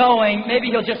 keep going. Maybe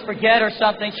he'll just forget or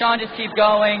something. Sean, just keep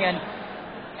going.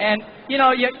 And you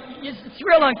know, it's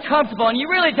real uncomfortable, and you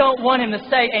really don't want him to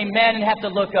say amen and have to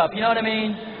look up. You know what I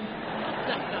mean?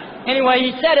 Anyway,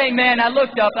 he said amen. I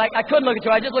looked up. I couldn't look at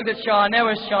you. I just looked at Sean. There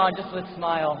was Sean, just with a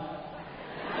smile.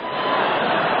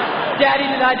 Daddy,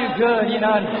 did I do good? You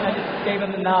know, and I just gave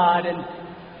him the nod.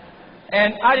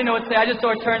 And I didn't know what to say. I just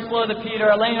sort of turned slowly to Peter.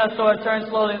 Elena sort of turned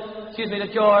slowly,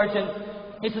 to George. And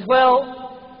he says, well,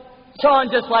 Sean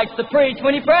just likes to preach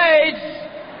when he prays.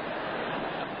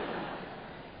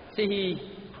 See, he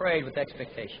prayed with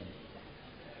expectation.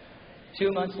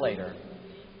 2 months later,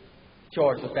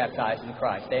 George was baptized in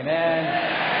Christ. Amen.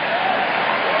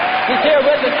 He's here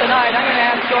with us tonight. I'm going to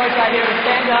ask George right here to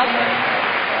stand up.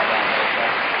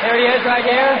 There he is right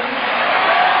here.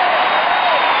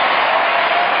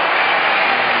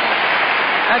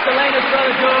 That's Elena's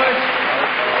brother George.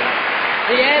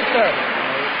 The answer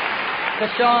to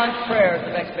Sean's prayers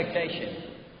of expectation.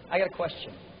 I got a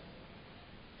question.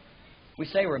 We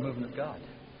say we're a movement of God.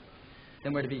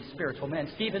 Then we're to be spiritual men.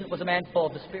 Stephen was a man full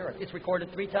of the Spirit. It's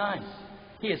recorded 3 times.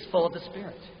 He is full of the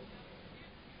Spirit.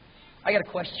 I got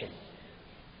a question.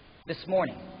 This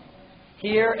morning,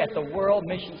 here at the World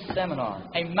Mission Seminar,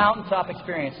 a mountaintop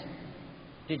experience,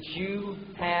 did you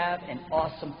have an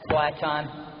awesome quiet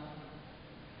time?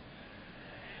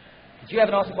 Did you have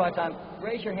an awesome quiet time?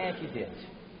 Raise your hand if you did.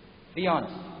 Be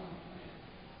honest.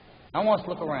 I want us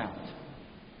to look around.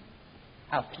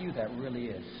 How few that really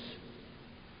is.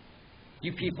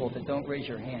 You people that don't raise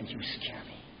your hands, you scare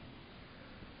me.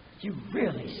 You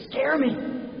really scare me.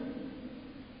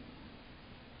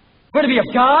 We're to be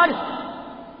of God.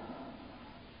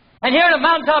 And here in a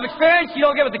mountaintop experience, you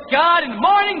don't get with the God in the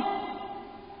morning.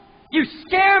 You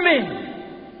scare me.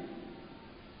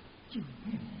 You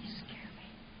really scare me.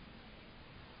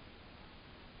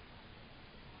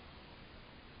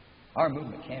 Our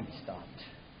movement can be stopped.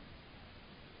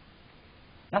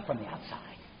 Not from the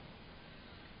outside.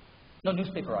 No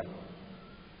newspaper article.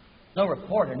 No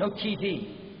reporter. No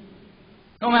TV.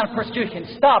 No amount of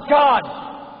persecution. Stop God!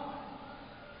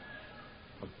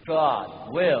 For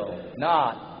God will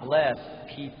not bless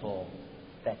people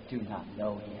that do not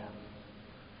know Him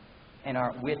and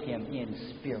aren't with Him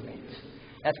in spirit.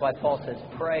 That's why Paul says,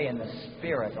 pray in the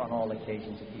Spirit on all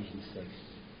occasions, Ephesians 6.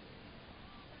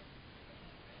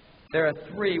 There are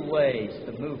three ways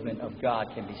the movement of God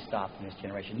can be stopped in this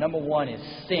generation. Number one is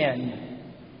sin.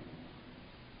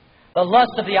 The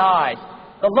lust of the eyes,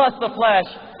 the lust of the flesh,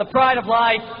 the pride of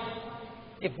life.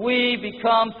 If we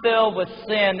become filled with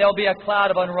sin, there'll be a cloud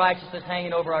of unrighteousness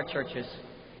hanging over our churches,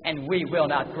 and we will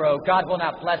not grow. God will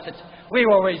not bless it. We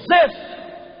will resist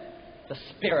the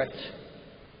Spirit.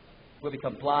 We'll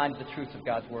become blind to the truth of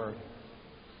God's Word.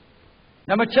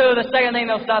 Number two, the second thing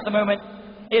that'll stop the movement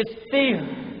is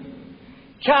fear.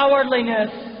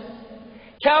 Cowardliness.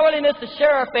 Cowardliness to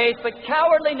share our faith, but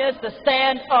cowardliness to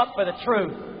stand up for the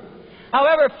truth.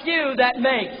 However few that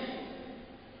makes.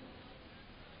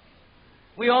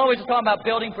 We always are talking about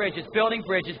building bridges, building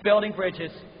bridges, building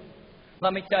bridges.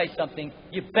 Let me tell you something.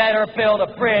 You better build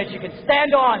a bridge you can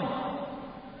stand on.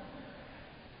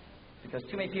 Because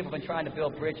too many people have been trying to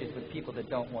build bridges with people that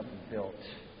don't want them built.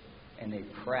 And they've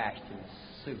crashed in the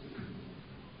soup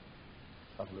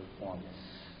of lukewarmness.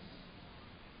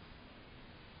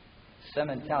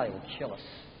 Sentimentality will kill us.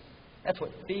 That's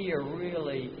what fear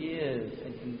really is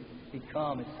and can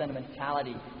become, is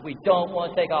sentimentality. We don't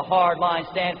want to take a hard line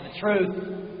stand for the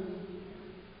truth.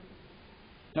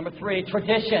 Number three,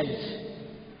 traditions.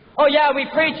 Oh yeah, we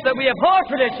preach that we abhor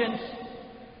traditions.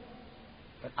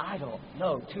 But I don't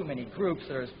know too many groups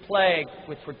that are as plagued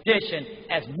with tradition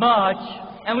as much,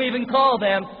 and we even call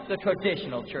them the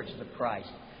traditional churches of Christ.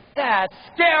 That's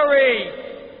scary!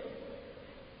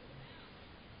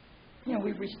 You know,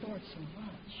 we've restored so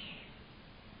much.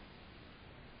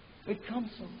 We've come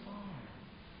so far.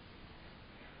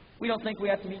 We don't think we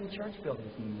have to meet in church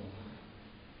buildings anymore.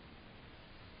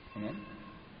 Amen?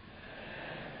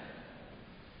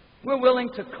 We're willing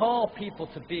to call people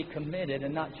to be committed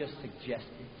and not just suggest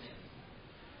it.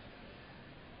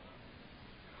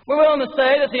 We're willing to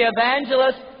say that the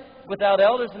evangelist, without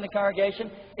elders in the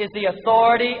congregation, is the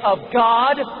authority of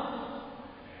God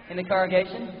in the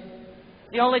congregation.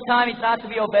 The only time he's not to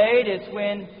be obeyed is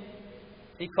when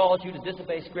he calls you to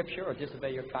disobey Scripture or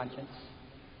disobey your conscience.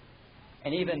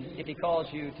 And even if he calls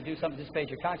you to do something to disobey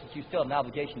your conscience, you still have an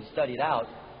obligation to study it out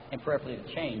and prayerfully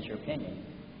to change your opinion.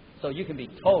 So you can be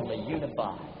totally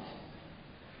unified.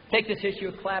 Take this issue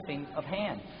of clapping of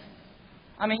hands.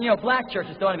 I mean, you know, black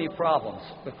churches don't have any problems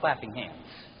with clapping hands.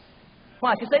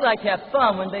 Why? Because they like to have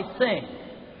fun when they sing.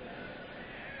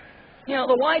 You know,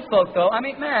 the white folk, though, I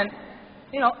mean, man,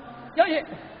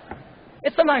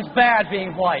 it's sometimes bad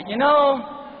being white, you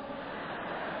know?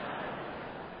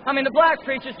 I mean, the black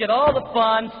preachers get all the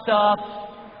fun stuff.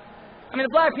 I mean,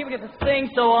 the black people get to sing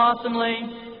so awesomely.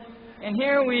 And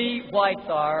here we whites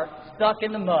are, stuck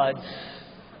in the mud.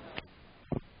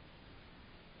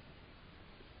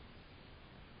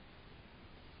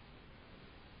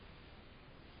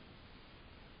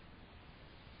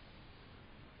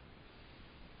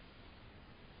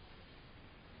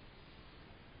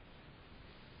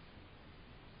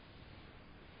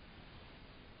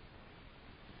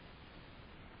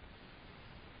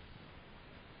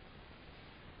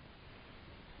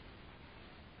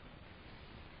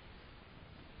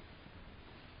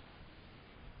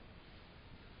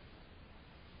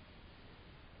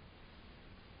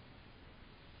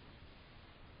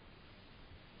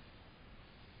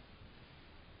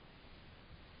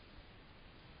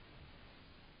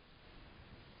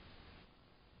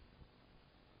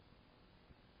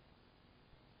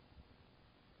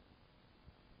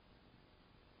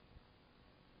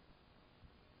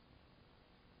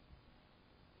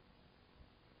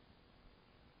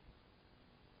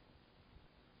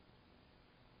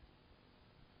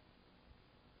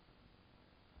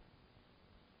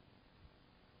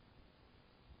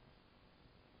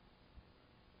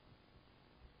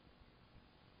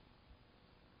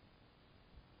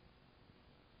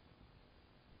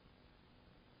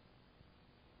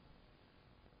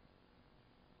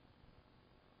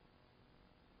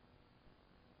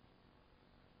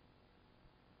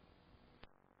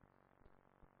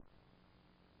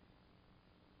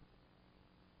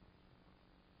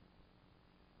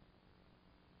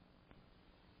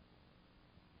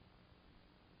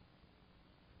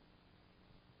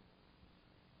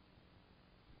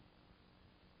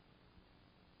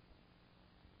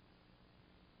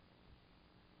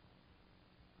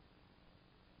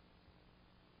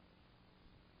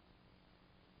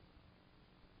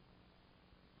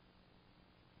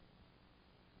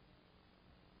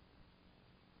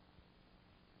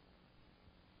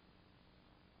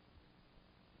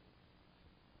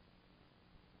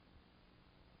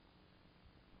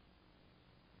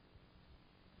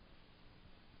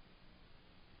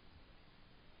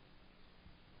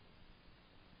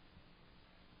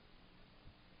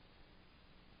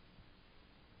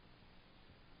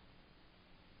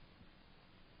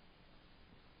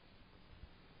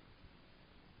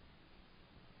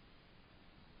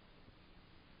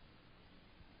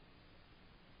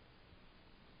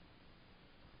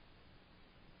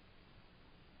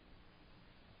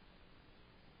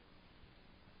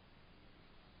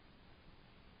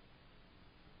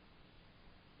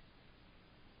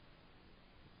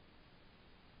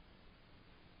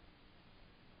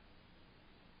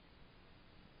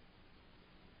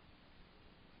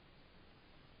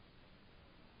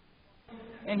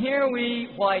 And here we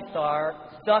whites are,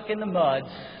 stuck in the mud.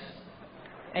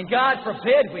 And God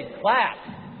forbid we'd clap.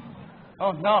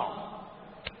 Oh, no.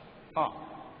 Oh.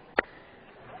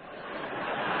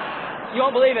 You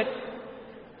won't believe it.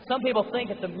 Some people think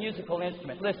it's a musical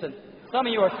instrument. Listen, some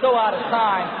of you are so out of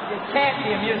time, it can't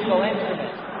be a musical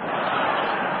instrument.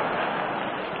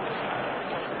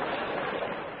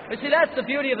 But see, that's the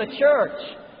beauty of the church,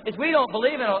 is we don't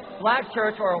believe in a black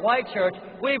church or a white church.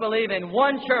 We believe in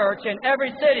one church in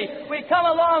every city. We've come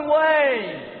a long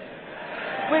way.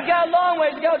 We've got a long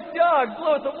ways to go. Doug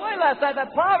blew us away last night,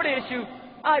 that poverty issue.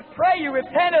 I pray you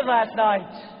repented last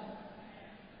night.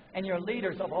 And your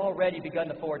leaders have already begun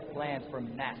to forge plans for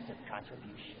massive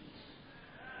contributions.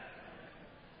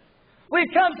 We've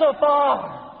come so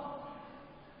far.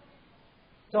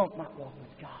 Don't not walk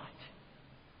with God.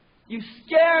 You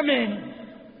scare me.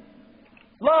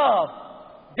 Love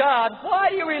God. Why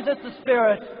do you resist the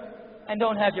Spirit and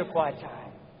don't have your quiet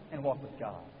time and walk with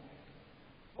God?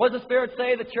 What does the Spirit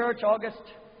say to the church, August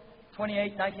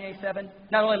 28, 1987?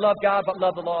 Not only love God, but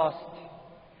love the lost.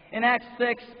 In Acts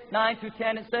 6, 9 through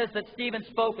 10, it says that Stephen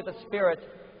spoke with the Spirit,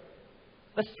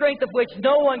 the strength of which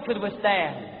no one could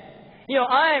withstand. You know,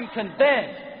 I am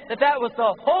convinced that that was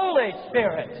the Holy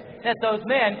Spirit that those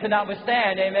men could not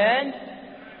withstand. Amen?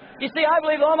 You see, I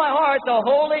believe with all my heart the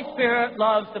Holy Spirit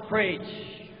loves to preach.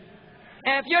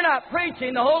 And if you're not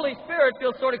preaching, the Holy Spirit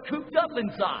feels sort of cooped up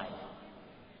inside.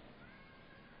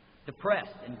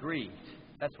 Depressed and grieved.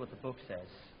 That's what the book says.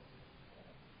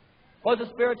 What does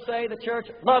the Spirit say to the church?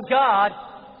 Love God.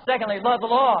 Secondly, love the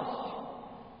lost.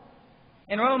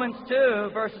 In Romans 2,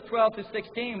 verses 12 through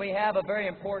 16, we have a very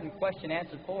important question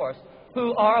answered for us.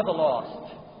 Who are the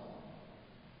lost?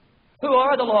 Who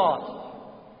are the lost?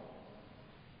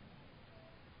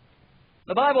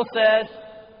 The Bible says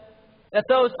that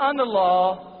those under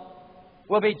law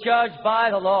will be judged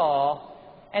by the law,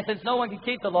 and since no one can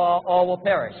keep the law, all will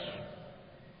perish.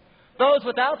 Those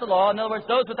without the law, in other words,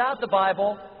 those without the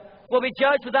Bible, will be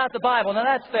judged without the Bible. Now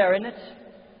that's fair, isn't it?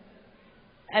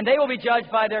 And they will be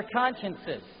judged by their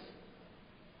consciences.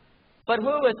 But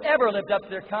who has ever lived up to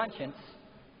their conscience?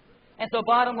 And so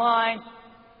bottom line,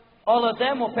 all of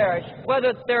them will perish.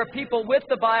 Whether there are people with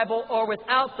the Bible or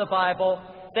without the Bible,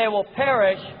 they will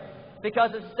perish,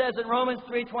 because it says in Romans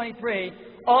 3:23,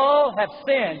 all have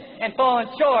sinned and fallen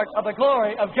short of the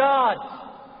glory of God.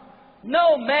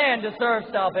 No man deserves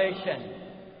salvation.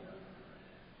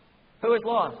 Who is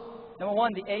lost? Number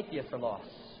one, the atheists are lost.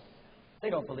 They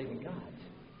don't believe in God.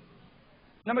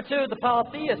 Number two, the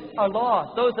polytheists are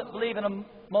lost. Those that believe in a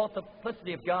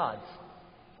multiplicity of gods,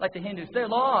 like the Hindus, they're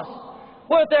lost.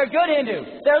 Well, if they're good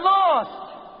Hindu, they're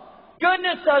lost.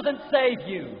 Goodness doesn't save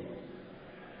you.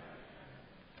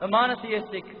 The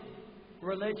monotheistic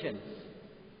religions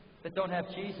that don't have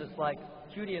Jesus, like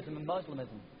Judaism and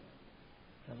Muslimism,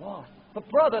 they're lost. But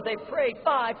brother, they pray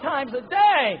 5 times a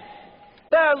day.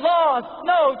 They're lost.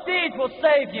 No deeds will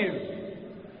save you.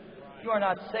 You are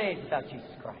not saved without Jesus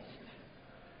Christ.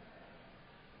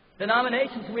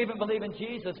 Denominations who even believe in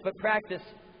Jesus but practice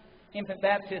infant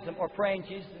baptism or praying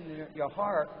Jesus in your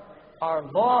heart are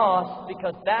lost,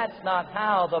 because that's not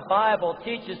how the Bible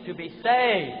teaches to be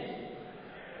saved.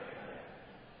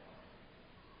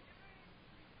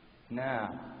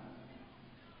 Now,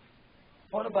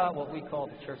 what about what we call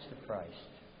the Church of Christ?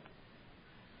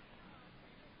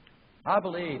 I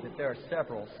believe that there are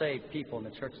several saved people in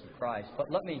the Church of Christ,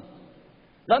 but let me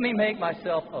make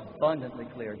myself abundantly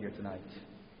clear here tonight.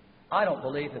 I don't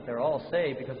believe that they're all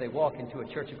saved because they walk into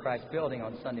a Church of Christ building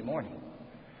on Sunday morning.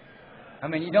 I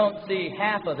mean, you don't see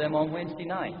half of them on Wednesday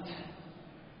night.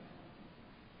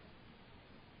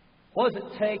 What does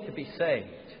it take to be saved?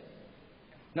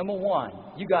 Number one,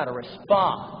 you got to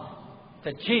respond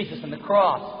to Jesus and the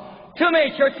cross. Too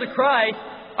many churches of Christ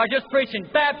are just preaching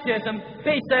baptism,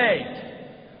 be saved.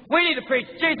 We need to preach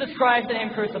Jesus Christ and Him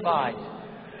crucified.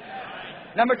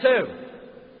 Number two,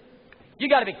 you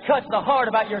got to be cut to the heart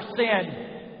about your sin.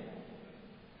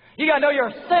 You got to know you're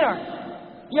a sinner.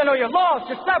 You got to know you're lost.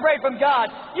 You're separated from God.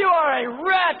 You are a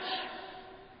wretch.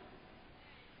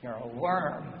 You're a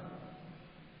worm.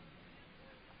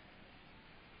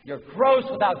 You're gross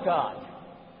without God.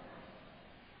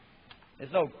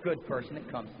 There's no good person that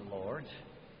comes to the Lord.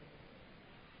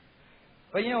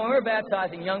 But you know, when we're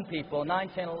baptizing young people, 9,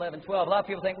 10, 11, 12, a lot of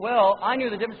people think, well, I knew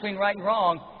the difference between right and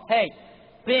wrong. Hey,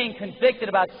 being convicted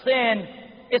about sin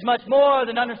is much more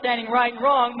than understanding right and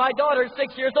wrong. My daughter is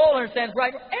 6 years old and understands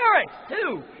right and wrong. Eric,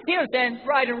 too. He understands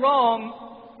right and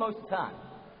wrong most of the time.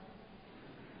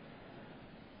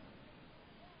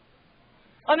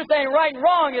 Understanding right and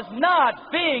wrong is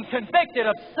not being convicted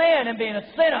of sin and being a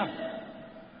sinner.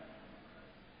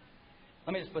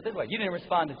 Let me just put it this way. You didn't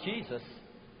respond to Jesus,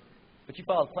 but you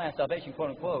followed the plan of salvation, quote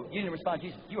unquote. You didn't respond to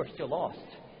Jesus. You are still lost.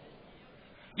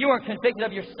 You weren't convicted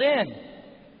of your sin.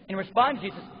 In responding to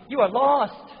Jesus, you are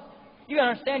lost. You got to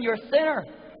understand you're a sinner.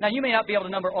 Now, you may not be able to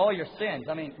number all your sins.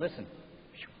 I mean, listen,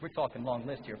 we're talking long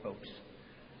list here, folks.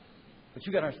 But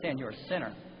you got to understand you're a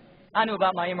sinner. I knew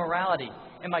about my immorality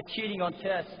and my cheating on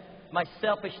tests, my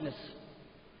selfishness.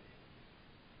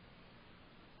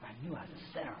 I knew I was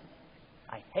a sinner.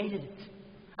 I hated it.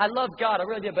 I loved God, I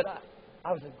really did, but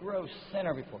I was a gross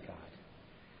sinner before God.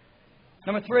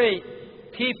 Number 3,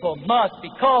 people must be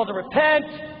called to repent.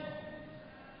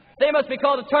 They must be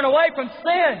called to turn away from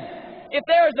sin. If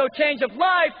there is no change of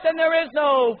life, then there is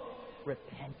no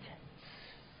repentance.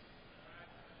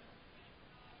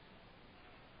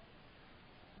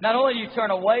 Not only do you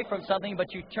turn away from something,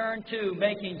 but you turn to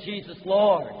making Jesus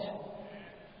Lord.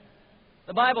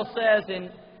 The Bible says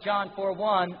in John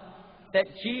 4:1 that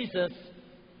Jesus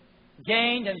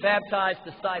gained and baptized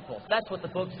disciples. That's what the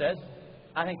book says.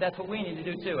 I think that's what we need to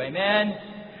do too. Amen?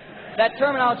 That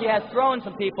terminology has thrown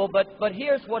some people, but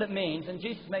here's what it means, and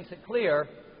Jesus makes it clear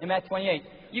in Matthew 28.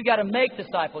 You've got to make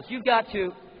disciples. You've got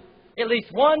to, at least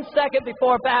 1 second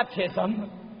before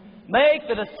baptism, make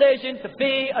the decision to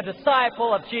be a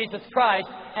disciple of Jesus Christ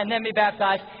and then be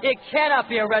baptized. It cannot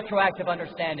be a retroactive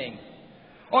understanding.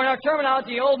 Or in our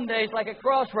terminology, in olden days, like at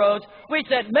Crossroads, we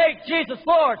said, make Jesus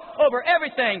Lord over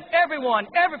everything, everyone,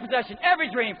 every possession,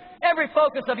 every dream, every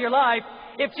focus of your life.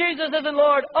 If Jesus isn't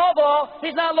Lord of all,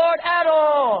 He's not Lord at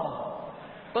all.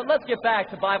 But let's get back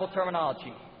to Bible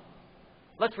terminology.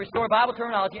 Let's restore Bible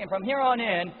terminology, and from here on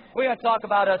in, we're going to talk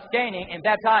about us gaining and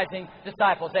baptizing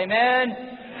disciples. Amen?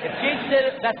 If Jesus did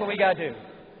it, that's what we got to do.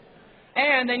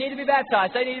 And they need to be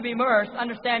baptized. They need to be immersed,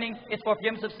 understanding it's for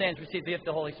forgiveness of sins, receive the gift of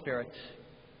the Holy Spirit.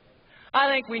 I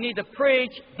think we need to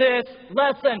preach this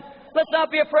lesson. Let's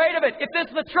not be afraid of it. If this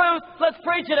is the truth, let's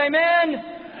preach it. Amen?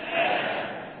 Amen.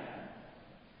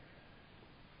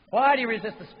 Why do you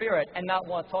resist the Spirit and not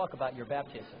want to talk about your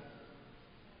baptism?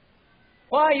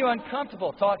 Why are you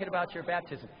uncomfortable talking about your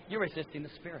baptism? You're resisting the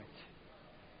Spirit.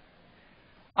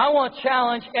 I want to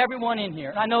challenge everyone in here.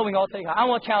 And I know we can all say, I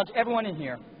want to challenge everyone in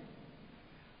here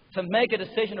to make a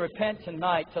decision to repent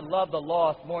tonight, to love the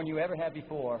lost more than you ever have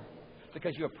before,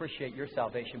 because you appreciate your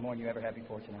salvation more than you ever have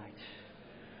before tonight.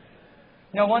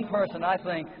 You know, one person I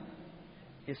think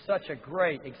is such a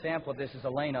great example of this is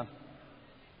Elena.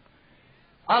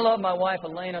 I love my wife,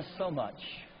 Elena, so much.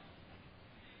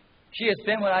 She has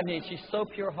been what I need. She's so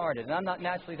pure-hearted, and I'm not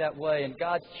naturally that way, and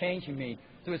God's changing me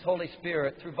through His Holy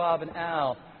Spirit, through Bob and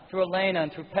Al, through Elena,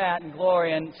 and through Pat and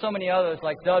Gloria, and so many others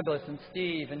like Douglas and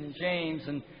Steve and James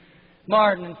and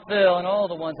Martin and Phil and all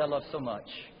the ones I love so much.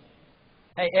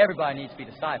 Hey, everybody needs to be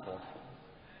discipled.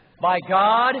 By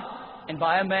God and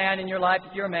by a man in your life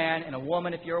if you're a man, and a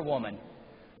woman if you're a woman.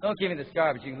 Don't give me this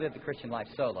garbage. You can live the Christian life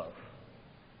solo.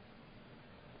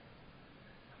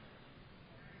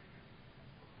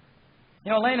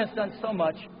 You know, Elena's done so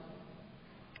much.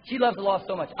 She loves the lost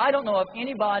so much. I don't know of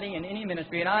anybody in any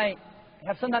ministry, and I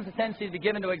have sometimes a tendency to be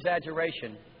given to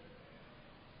exaggeration.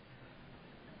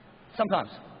 Sometimes.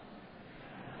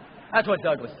 That's what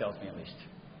Douglas tells me, at least.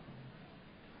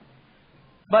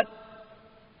 But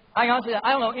I honestly,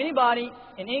 I don't know anybody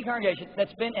in any congregation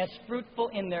that's been as fruitful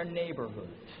in their neighborhood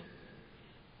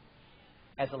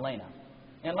as Elena.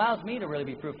 And it allows me to really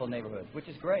be fruitful in the neighborhood, which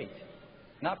is great.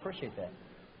 And I appreciate that.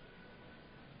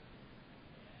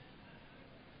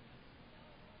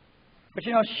 But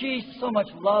you know, she so much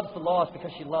loves the lost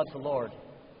because she loves the Lord.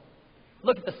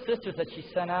 Look at the sisters that she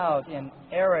sent out in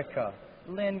Erica,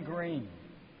 Lynn Green,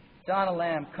 Donna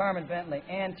Lamb, Carmen Bentley,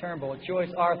 Ann Turnbull,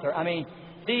 Joyce Arthur. I mean,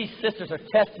 these sisters are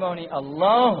testimony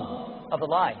alone of the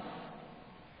life.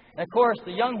 And of course,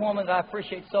 the young woman that I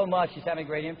appreciate so much she's having a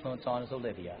great influence on is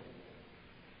Olivia.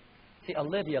 See,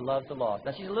 Olivia loves the lost.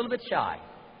 Now, she's a little bit shy,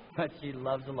 but she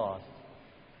loves the lost.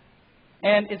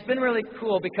 And it's been really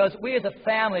cool because we as a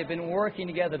family have been working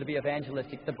together to be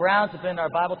evangelistic. The Browns have been our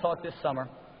Bible talk this summer.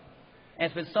 And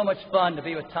it's been so much fun to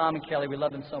be with Tom and Kelly. We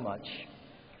love them so much.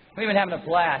 We've been having a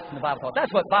blast in the Bible talk.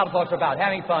 That's what Bible talks are about,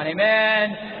 having fun. Amen?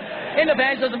 Isn't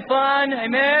evangelism fun?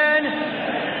 Amen?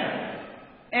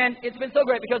 And it's been so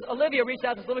great because Olivia reached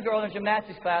out to this little girl in a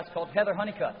gymnastics class called Heather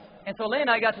Honeycutt. And so Leigh and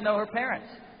I got to know her parents,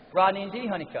 Rodney and Dee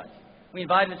Honeycutt. We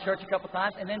invited them to church a couple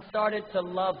times and then started to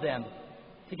love them,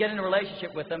 to get in a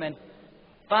relationship with them. And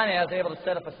finally I was able to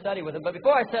set up a study with them. But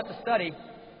before I set up the study,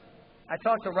 I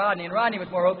talked to Rodney, and Rodney was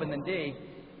more open than Dee.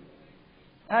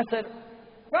 And I said,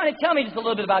 Rodney, tell me just a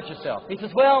little bit about yourself. He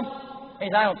says, well,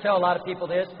 I don't tell a lot of people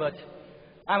this, but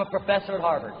I'm a professor at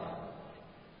Harvard.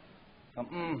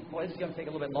 Boy, this is going to take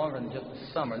a little bit longer than just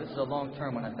the summer. This is a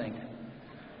long-term one, I think.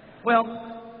 Well,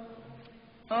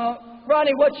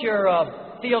 Ronnie, what's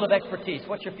your field of expertise?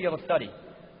 What's your field of study?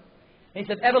 He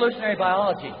said, evolutionary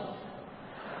biology.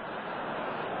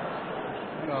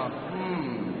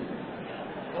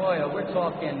 Boy, we're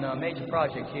talking major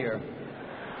project here.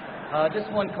 This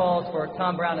one calls for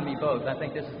Tom Brown and me both. I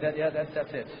think this is that. Yeah,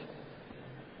 that's it.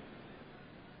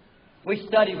 We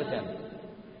studied with him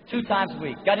 2 times a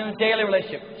week. Got into a daily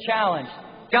relationship, challenged,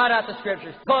 got out the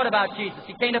scriptures, taught about Jesus.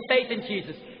 He came to faith in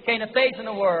Jesus, came to faith in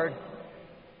the Word.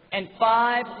 And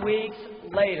 5 weeks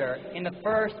later, in the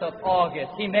 1st of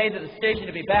August, he made the decision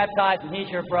to be baptized, and he's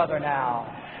your brother now.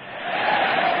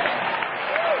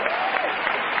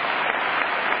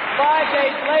 5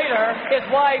 days later, his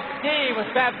wife, Dee, was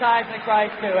baptized into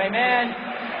Christ too. Amen?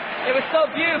 It was so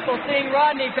beautiful seeing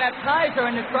Rodney baptize her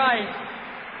into Christ.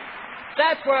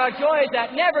 That's where our joy is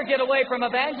at. Never get away from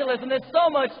evangelism. There's so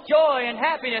much joy and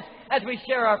happiness as we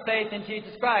share our faith in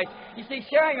Jesus Christ. You see,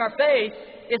 sharing our faith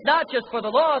is not just for the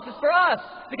lost, it's for us.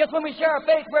 Because when we share our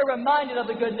faith, we're reminded of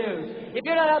the good news. If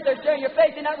you're not out there sharing your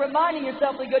faith, you're not reminding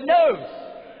yourself of the good news.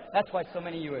 That's why so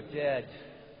many of you are dead.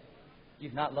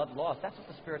 You've not loved the lost. That's what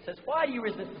the Spirit says. Why do you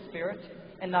resist the Spirit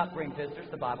and not bring visitors?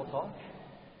 The Bible taught.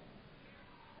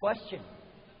 Question.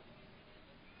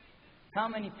 How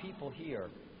many people here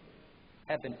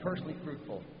have been personally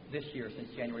fruitful this year since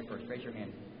January 1st? Raise your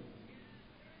hand.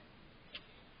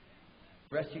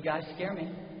 The rest of you guys scare me.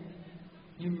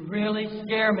 You really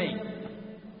scare me.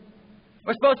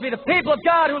 We're supposed to be the people of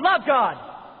God who love God.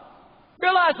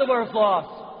 Realize the world's lost.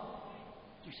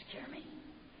 You scare me.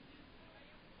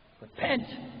 Repent.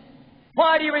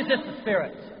 Why do you resist the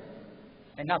Spirit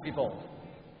and not be bold?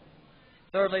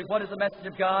 Thirdly, what is the message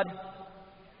of God?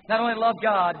 Not only love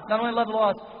God, not only love the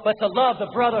lost, but to love the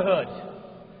brotherhood.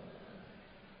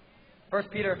 1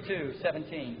 Peter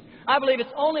 2:17. I believe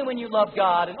it's only when you love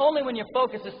God and only when your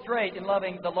focus is straight in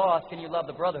loving the lost can you love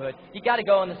the brotherhood. You got to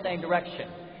go in the same direction.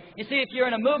 You see, if you're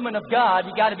in a movement of God,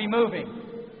 you got to be moving.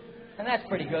 And that's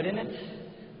pretty good, isn't it?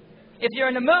 If you're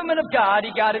in the movement of God,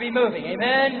 you got to be moving.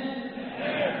 Amen?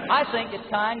 Amen? I think it's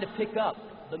time to pick up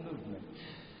the movement.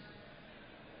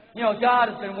 You know, God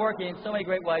has been working in so many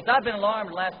great ways. I've been alarmed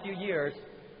in the last few years,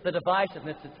 the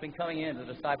divisiveness that's been coming into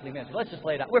the discipling ministry. Let's just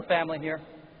lay it out. We're family here.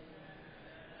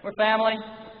 We're family.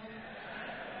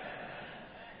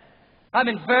 I've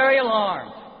been very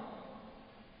alarmed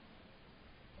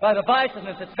by the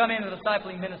divisiveness that's come into the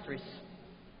discipling ministries.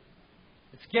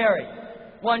 It's scary.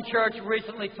 One church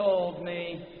recently told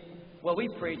me, well, we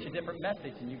preach a different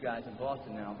message than you guys in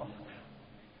Boston now. Oh,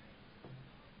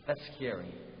 that's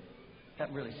scary.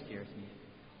 That really scares me.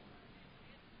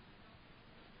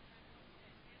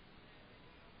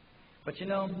 But you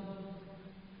know,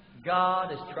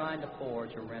 God is trying to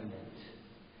forge a remnant.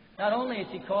 Not only is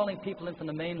He calling people in from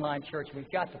the mainline church,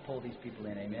 we've got to pull these people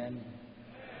in, amen?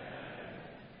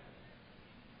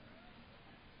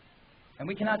 And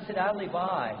we cannot sit idly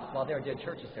by while there are dead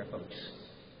churches there, folks.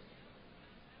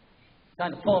 It's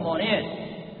time to pull them on in.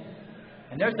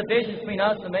 And there's division between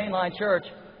us and the mainline church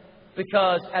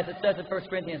because, as it says in 1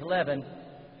 Corinthians 11,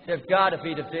 there's got to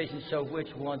be division, so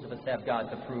which ones of us have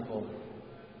God's approval?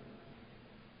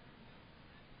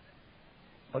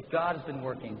 But God has been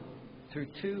working through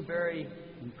 2 very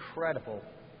incredible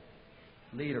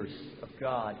leaders of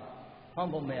God,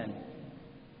 humble men.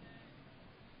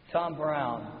 Tom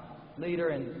Brown, leader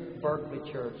in Berkeley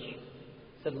Church,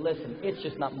 said, listen, it's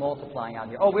just not multiplying out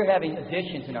here. Oh, we're having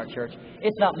additions in our church.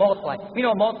 It's not multiplying. You know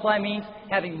what multiplying means?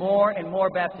 Having more and more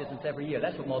baptisms every year.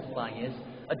 That's what multiplying is.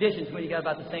 Additions when you got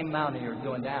about the same amount and you're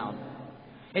going down.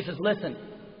 He says, listen,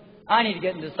 I need to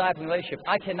get into discipling relationship.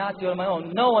 I cannot do it on my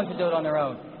own. No one can do it on their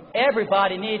own.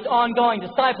 Everybody needs ongoing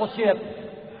discipleship.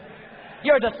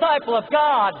 You're a disciple of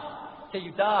God till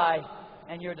you die,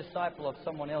 and you're a disciple of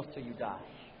someone else till you die.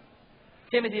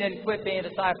 Timothy didn't quit being a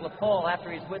disciple of Paul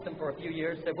after he's with him for a few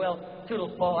years. Said, well,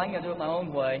 toodles, Paul, I'm going to do it my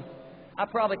own way. I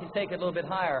probably can take it a little bit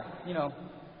higher. You know,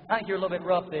 I think you're a little bit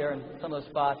rough there in some of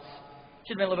those spots.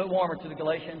 Should have been a little bit warmer to the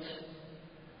Galatians.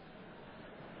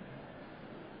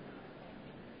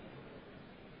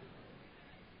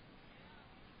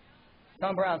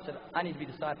 Tom Brown said, I need to be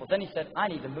discipled. Then he said, I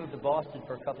need to move to Boston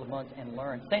for a couple of months and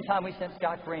learn. Same time we sent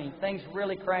Scott Green. Things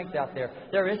really cranked out there.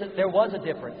 There was a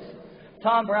difference.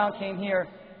 Tom Brown came here.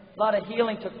 A lot of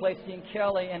healing took place in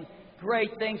Kelly, and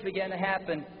great things began to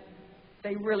happen.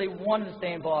 They really wanted to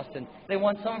stay in Boston. They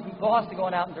want someone from Boston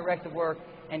going out and direct the work.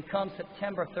 And come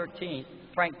September 13th,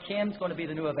 Frank Kim's going to be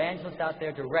the new evangelist out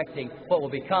there directing what will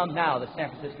become now the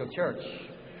San Francisco Church.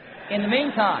 In the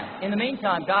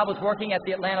meantime, God was working at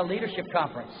the Atlanta Leadership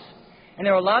Conference. And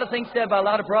there were a lot of things said by a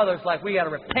lot of brothers, like we got to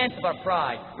repent of our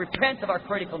pride, repent of our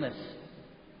criticalness.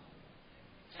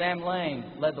 Sam Lane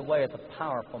led the way with a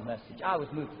powerful message. I was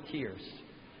moved to tears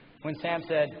when Sam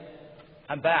said,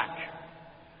 "I'm back."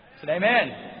 I said,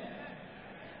 "Amen."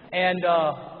 And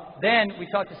then we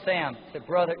talked to Sam. He said,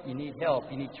 "Brother, you need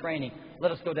help. You need training.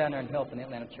 Let us go down there and help in the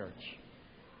Atlanta church."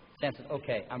 Sam said,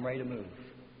 "Okay, I'm ready to move."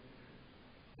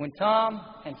 When Tom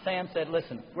and Sam said,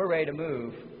 "Listen, we're ready to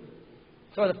move,"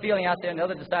 sort of the feeling out there in the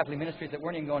other discipling ministries that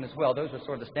weren't even going as well, those were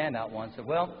sort of the standout ones, said,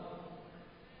 "Well,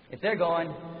 if they're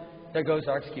going, there goes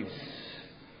our excuse."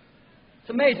 It's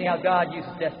amazing how God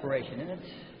uses desperation, isn't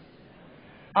it?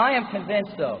 I am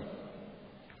convinced, though,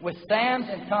 with Sam's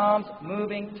and Tom's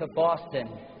moving to Boston,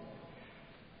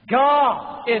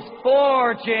 God is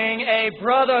forging a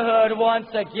brotherhood once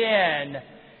again.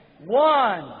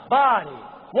 One body,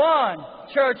 one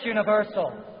church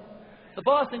universal. The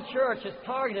Boston church has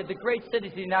targeted the great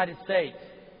cities of the United States.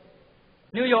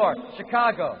 New York,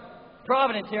 Chicago,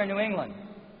 Providence here in New England,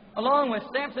 along with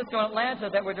San Francisco and Atlanta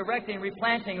that we're directing and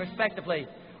replanting respectively.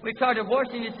 We've targeted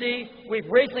Washington, D.C., we've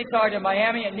recently targeted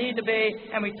Miami and need to be,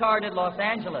 and we targeted Los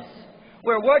Angeles.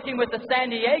 We're working with the San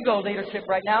Diego leadership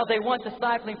right now. They want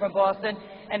discipling from Boston,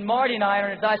 and Marty and I are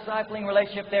in a discipling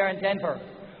relationship there in Denver.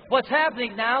 What's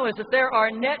happening now is that there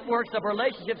are networks of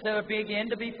relationships that are beginning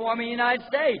to be forming in the United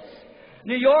States.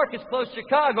 New York is close to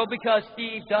Chicago because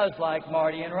Steve does like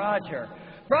Marty and Roger.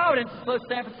 Providence is close to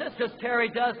San Francisco because Terry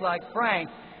does like Frank.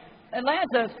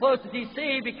 Atlanta is close to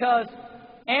D.C. because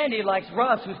Andy likes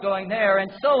Russ, who's going there,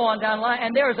 and so on down the line.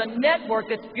 And there's a network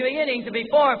that's beginning to be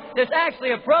formed. There's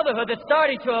actually a brotherhood that's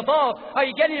starting to evolve. Are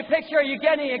you getting a picture? Are you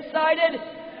getting excited?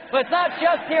 But it's not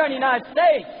just here in the United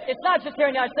States. It's not just here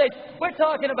in the United States. We're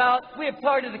talking about, we have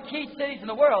targeted the key cities in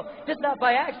the world. Just not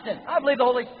by accident. I believe the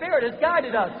Holy Spirit has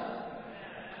guided us.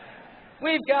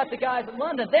 We've got the guys in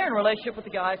London. They're in relationship with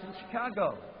the guys in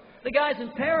Chicago. The guys in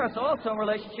Paris also in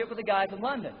relationship with the guys in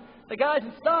London. The guys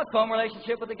in Stockholm,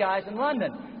 relationship with the guys in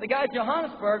London. The guys in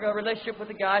Johannesburg are in relationship with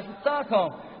the guys in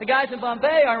Stockholm. The guys in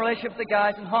Bombay are in relationship with the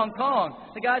guys in Hong Kong.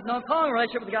 The guys in Hong Kong are in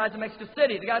relationship with the guys in Mexico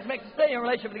City. The guys in Mexico City are in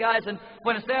relationship with the guys in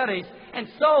Buenos Aires. And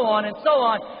so on and so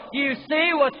on. You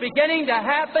see what's beginning to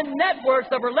happen? Networks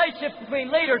of relationships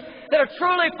between leaders that are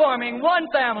truly forming one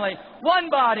family, one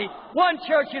body, one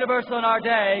church universal in our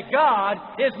day.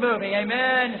 God is moving.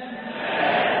 Amen?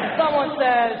 Amen. Someone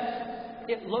says,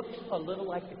 "It looks a little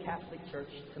like the Catholic Church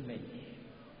to me."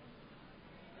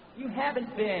 You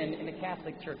haven't been in a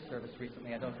Catholic Church service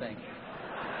recently, I don't think.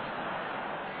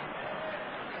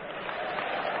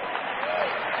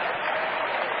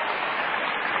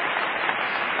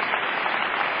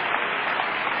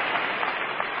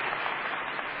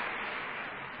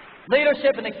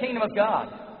 Leadership in the kingdom of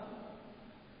God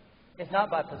is not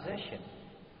by position,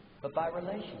 but by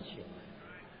relationship.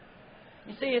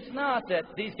 You see, it's not that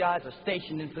these guys are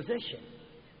stationed in position.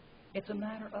 It's a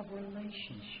matter of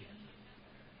relationship.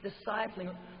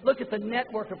 Discipling. Look at the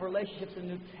network of relationships in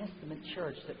the New Testament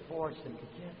church that forged them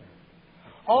together.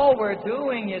 All we're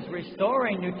doing is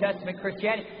restoring New Testament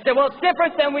Christianity. You say, "Well, it's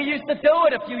different than we used to do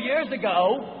it a few years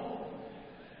ago."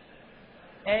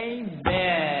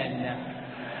 Amen.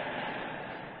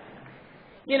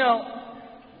 You know,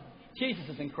 Jesus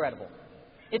is incredible.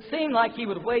 It seemed like he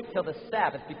would wait till the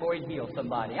Sabbath before he'd heal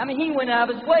somebody. I mean, he went out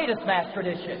of his way to smash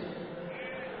tradition.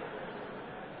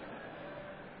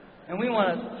 And we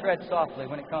want to tread softly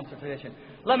when it comes to tradition.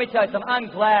 Let me tell you something. I'm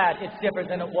glad it's different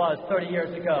than it was 30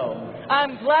 years ago.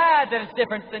 I'm glad that it's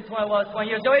different than it was 20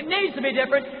 years ago. It needs to be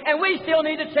different, and we still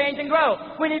need to change and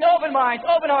grow. We need open minds,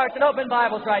 open hearts, and open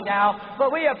Bibles right now.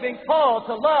 But we have been called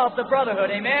to love the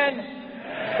brotherhood.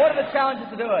 Amen? What are the challenges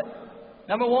to do it?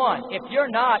 Number one, if you're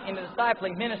not in the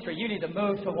discipling ministry, you need to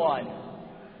move to one.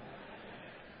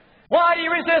 Why do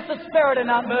you resist the Spirit and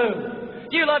not move?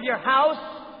 Do you love your house?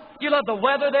 Do you love the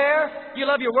weather there? Do you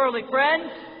love your worldly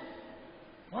friends?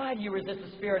 Why do you resist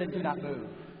the Spirit and do not move?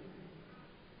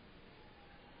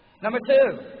 Number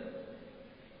two,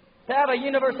 to have a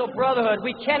universal brotherhood,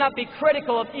 we cannot be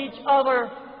critical of each other.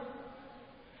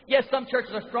 Yes, some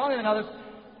churches are stronger than others,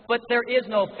 but there is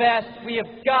no best. We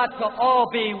have got to all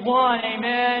be one.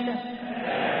 Amen?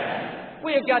 Amen.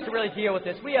 We have got to really deal with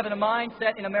this. We have a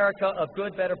mindset in America of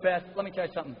good, better, best. Let me tell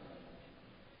you something.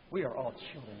 We are all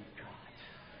children of God.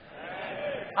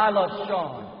 I love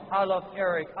Sean. I love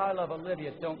Eric. I love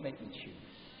Olivia. Don't make me choose.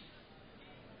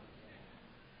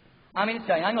 I'm going to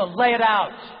tell you, I'm going to lay it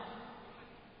out.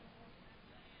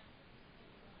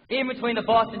 Even between the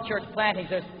Boston church plantings,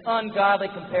 there's ungodly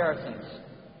comparisons.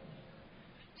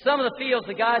 Some of the fields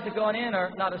the guys are going in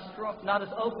are not as strong, not as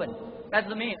open. That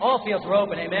doesn't mean all fields are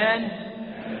open. Amen?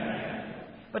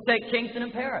 But take Kingston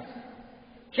and Paris.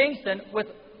 Kingston, with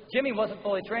Jimmy wasn't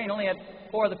fully trained, only had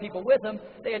 4 other people with him.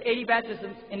 They had 80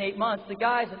 baptisms in 8 months. The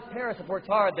guys in Paris have worked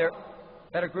hard. They're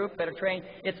better group, better trained.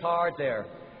 It's hard there.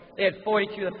 They had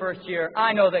 42 the first year.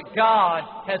 I know that God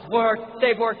has worked.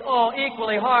 They've worked all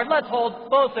equally hard. Let's hold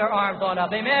both their arms on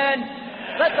up. Amen?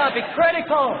 Let's not be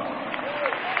critical.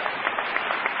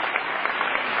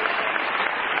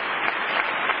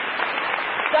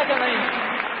 Secondly,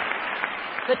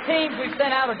 the teams we've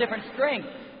sent out are different strengths,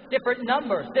 different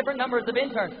numbers of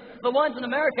interns. The ones in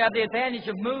America have the advantage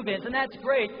of move-ins, and that's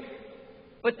great.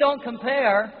 But don't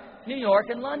compare New York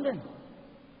and London.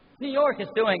 New York is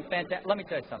doing fantastic. Let me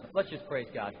tell you something. Let's just praise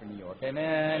God for New York.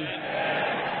 Amen.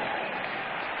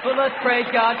 But let's praise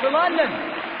God for London.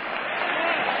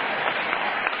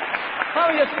 How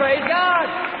do we just praise God?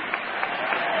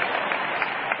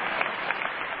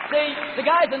 See, the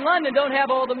guys in London don't have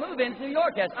all the move-ins New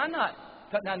York has. I'm not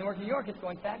cutting out Newark. New York is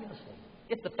going fabulously.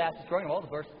 It's the fastest growing of all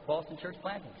the Boston church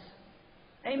plantings.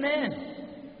 Amen.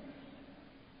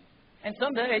 And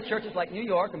someday churches like New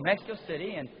York and Mexico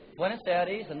City and Buenos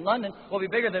Aires and London will be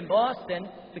bigger than Boston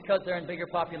because they're in bigger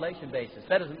population bases.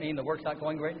 That doesn't mean the work's not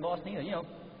going great in Boston either. You know,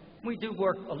 we do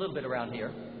work a little bit around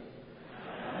here.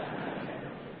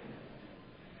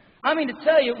 I mean to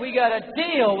tell you, we got to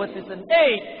deal with this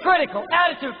innate critical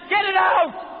attitude. Get it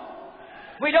out!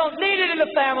 We don't need it in the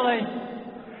family.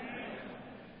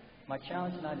 My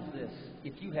challenge tonight is this.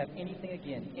 If you have anything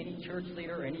against any church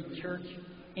leader, any church,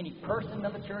 any person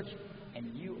of the church,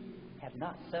 and you have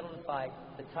not settled it by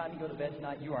the time you go to bed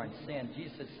tonight, you are in sin.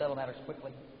 Jesus says, settle matters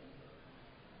quickly.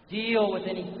 Deal with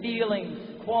any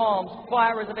feelings, qualms,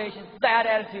 quiet reservations, bad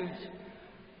attitudes.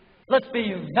 Let's be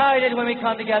united when we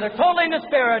come together, totally in the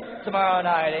Spirit, tomorrow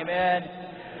night. Amen.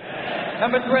 Amen.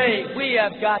 Number 3, we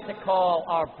have got to call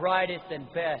our brightest and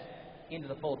best into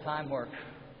the full-time work.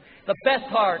 The best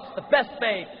hearts, the best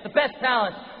faith, the best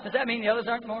talents. Does that mean the others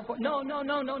aren't more important?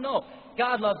 No.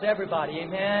 God loves everybody.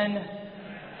 Amen.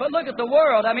 But look at the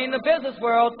world. I mean, the business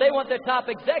world, they want their top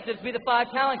executives to be the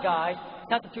 5 talent guys,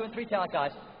 not the 2 and 3 talent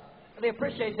guys. They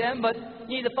appreciate them, but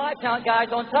you need the 5 talent guys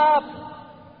on top.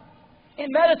 In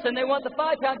medicine, they want the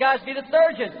 5 talent guys to be the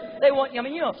surgeons. They want, I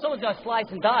mean, you know, if someone's going to slice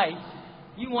and dice,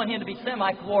 you want him to be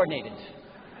semi-coordinated.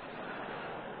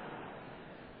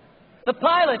 The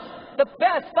pilots, the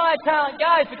best 5 talent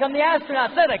guys become the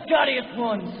astronauts. They're the guttiest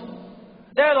ones.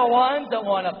 They're the ones that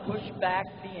want to push back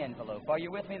the envelope. Are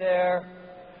you with me there?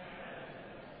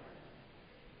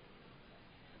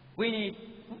 We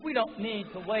don't need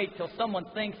to wait till someone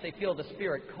thinks they feel the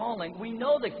Spirit calling. We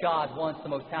know that God wants the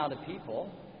most talented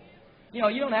people. You know,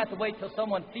 you don't have to wait till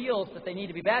someone feels that they need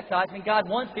to be baptized. I mean, God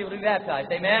wants people to be baptized.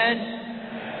 Amen?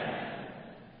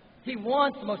 He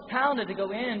wants the most talented to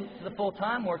go into the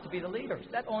full-time work to be the leaders.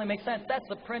 That only makes sense. That's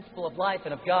the principle of life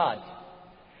and of God.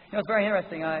 You know, it's very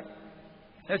interesting.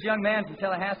 There's a young man from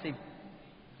Tallahassee.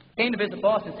 Came to visit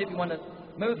Boston, see if he wanted to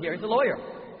move here. He's a lawyer.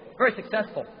 Very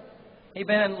successful. He'd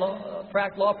been in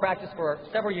law practice for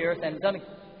several years and done a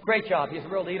great job. He's a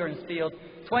real leader in his field.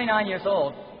 29 years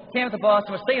old. Came to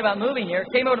Boston, was thinking about moving here,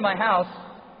 came over to my house,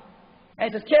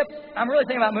 and he says, Kip, I'm really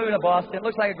thinking about moving to Boston. It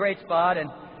looks like a great spot, and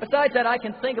besides that, I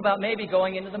can think about maybe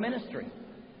going into the ministry.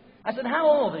 I said, how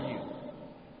old are you?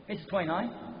 He says,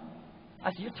 29.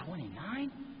 I said, you're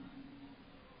 29?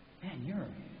 Man,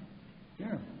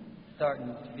 you're starting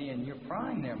to be in your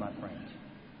prime there, my friend.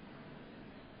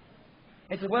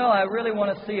 He said, well, I really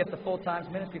want to see if the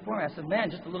full-time ministry for me. I said, man,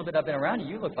 just a little bit I've been around you.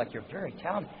 You look like you're very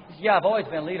talented. He said, yeah, I've always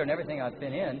been a leader in everything I've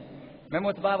been in. Remember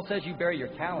what the Bible says? You bury your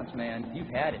talents, man. You've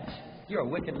had it. You're a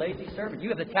wicked, lazy servant. You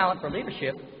have the talent for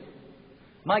leadership.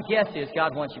 My guess is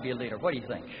God wants you to be a leader. What do you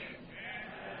think?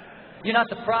 You're not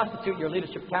to prostitute your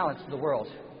leadership talents to the world.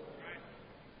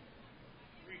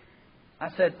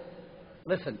 I said,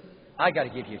 listen, I got to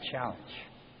give you a challenge.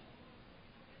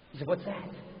 He said, what's that?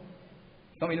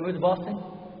 You want me to move to Boston?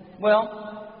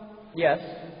 Well, yes.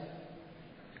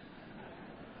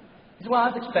 He said, well, I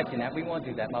was expecting that. We want to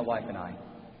do that, my wife and I.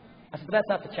 I said, but that's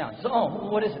not the challenge. He said,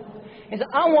 oh, what is it? He said,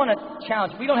 I want to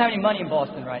challenge. We don't have any money in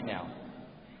Boston right now.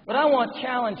 But I want to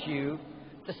challenge you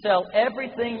to sell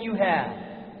everything you have.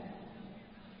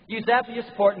 Use that for your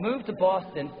support, move to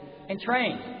Boston, and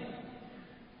train.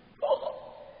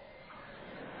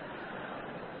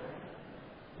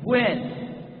 When?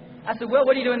 I said, well,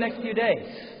 what are you doing the next few days?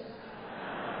 He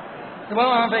said, well,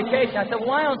 I'm on vacation. I said, well,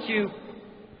 why don't you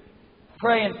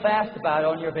pray and fast about it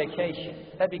on your vacation?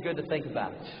 That'd be good to think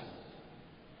about.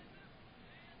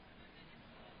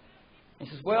 He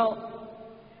says,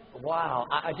 well, wow,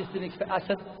 I just didn't expect. I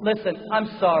said, listen, I'm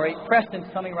sorry. Preston's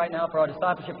coming right now for our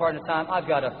discipleship partner time. I've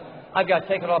got to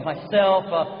take it off myself.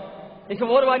 He said,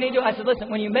 what do I need to do? I said,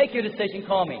 listen, when you make your decision,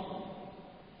 call me.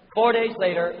 4 days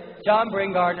later, John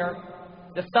Bringardner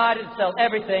decided to sell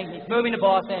everything. He's moving to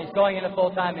Boston. He's going into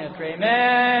full-time ministry.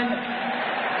 Amen.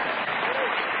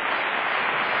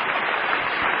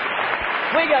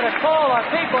 We got to call our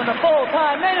people into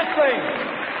full-time ministry.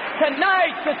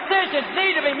 Tonight, decisions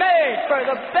need to be made for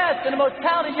the best and the most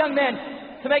talented young men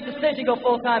to make the decision to go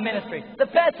full-time ministry. The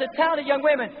best and talented young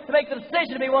women to make the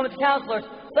decision to be women's counselors.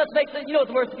 Let's make the, you know what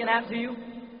the worst that can happen to you?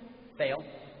 Fail.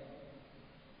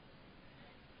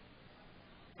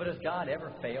 But has God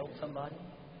ever failed somebody?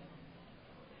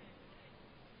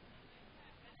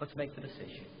 Let's make the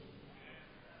decision.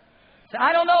 Say,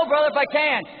 I don't know, brother, if I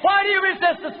can. Why do you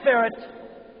resist the Spirit?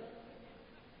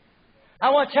 I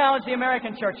want to challenge the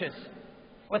American churches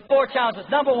with 4 challenges.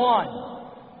 Number 1,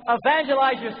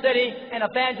 evangelize your city and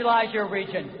evangelize your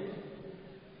region.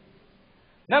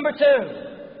 Number 2,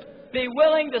 be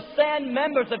willing to send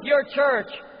members of your church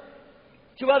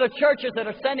to other churches that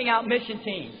are sending out mission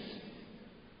teams.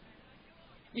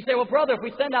 You say, well, brother, if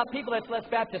we send out people, that's less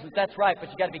baptisms. That's right, but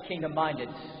you've got to be kingdom-minded.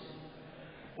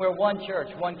 We're one church,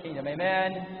 one kingdom.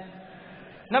 Amen?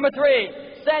 Number 3,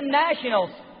 send nationals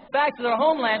back to their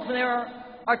homelands when there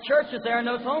are churches there in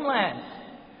those homelands.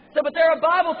 So, but they're a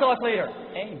Bible talk leader.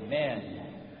 Amen.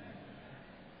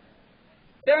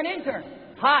 They're an intern.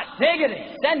 Hot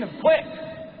diggity. Send them quick.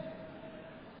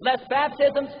 Less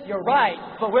baptisms? You're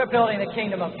right, but we're building the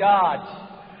kingdom of God.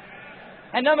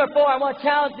 And number 4, I want to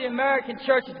challenge the American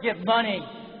churches to give money.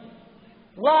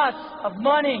 Lots of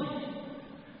money.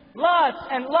 Lots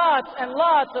and lots and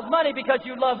lots of money because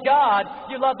you love God,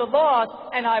 you love the lost,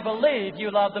 and I believe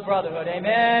you love the brotherhood.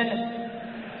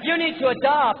 Amen? You need to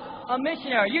adopt a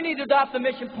missionary. You need to adopt the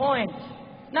mission point.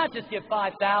 Not just give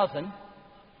 5,000.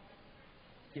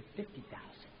 Give 50,000.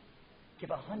 Give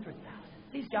 100,000.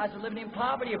 These guys are living in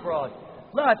poverty abroad.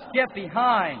 Let's get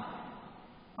behind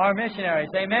our missionaries.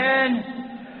 Amen?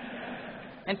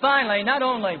 And finally, not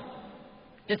only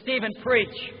did Stephen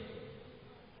preach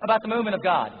about the movement of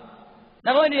God,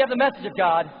 not only did he have the message of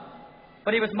God,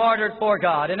 but he was martyred for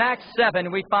God. In Acts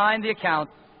 7, we find the account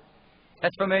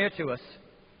that's familiar to us.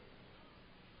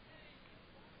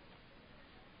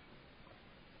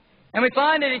 And we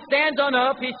find that he stands on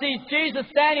up. He sees Jesus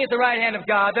standing at the right hand of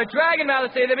God. They're dragging him out of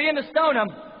the city. They begin to stone him.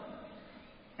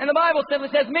 And the Bible simply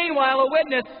says, meanwhile, a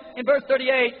witness, in verse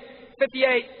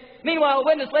 58, meanwhile, a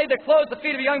witness laid their clothes at the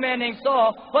feet of a young man named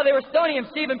Saul. While they were stoning him,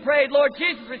 Stephen prayed, Lord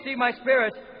Jesus, receive my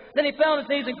spirit. Then he fell on his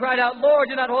knees and cried out, Lord,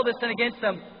 do not hold this sin against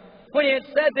them. When he had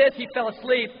said this, he fell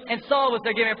asleep, and Saul was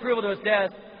there giving approval to his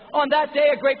death. On that day,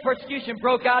 a great persecution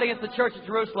broke out against the church of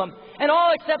Jerusalem, and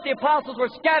all except the apostles were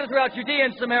scattered throughout Judea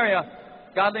and Samaria.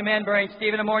 Godly men buried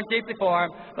Stephen and mourned deeply for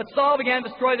him. But Saul began to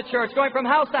destroy the church. Going from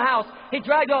house to house, he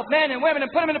dragged off men and women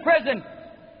and put them into prison.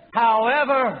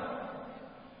 However,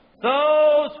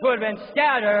 those who had been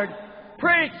scattered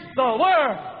preached the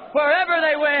word wherever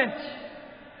they went.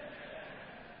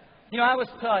 You know, I was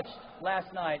touched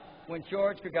last night when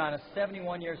George Gagana,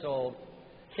 71 years old,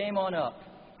 came on up.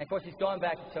 And of course, he's going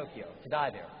back to Tokyo to die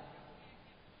there.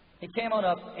 He came on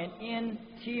up and in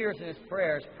tears in his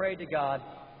prayers prayed to God,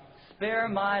 spare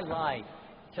my life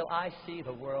till I see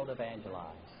the world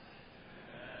evangelized.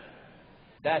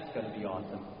 That's going to be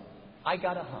awesome. I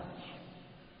got a hunch,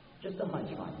 just a hunch,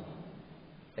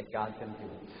 that God's going to do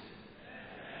it.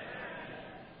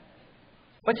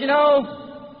 But you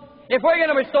know, if we're going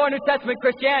to restore New Testament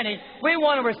Christianity, we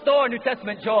want to restore New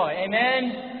Testament joy.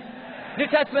 Amen? New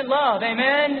Testament love.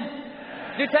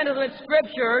 Amen? New Testament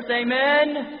scriptures.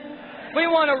 Amen? We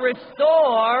want to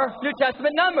restore New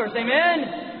Testament numbers.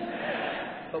 Amen?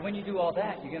 But when you do all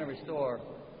that, you're going to restore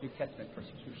New Testament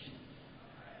persecution.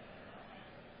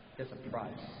 There's a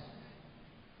price.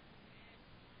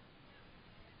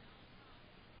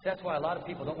 That's why a lot of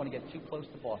people don't want to get too close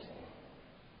to Boston.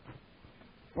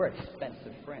 We're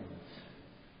expensive friends.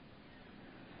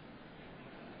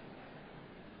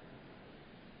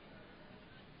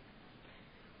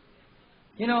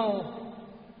 You know,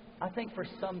 I think for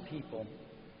some people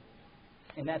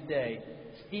in that day,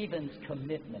 Stephen's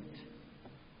commitment is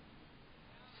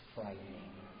frightening.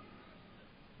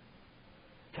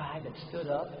 Guy that stood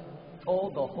up,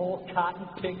 told the whole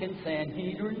cotton-picking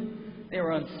Sanhedrin they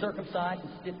were uncircumcised and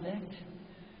stiff-necked,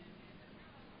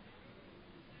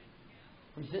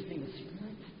 resisting the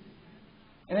Spirit.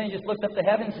 And then he just looked up to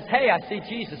heaven and says, hey, I see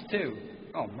Jesus too.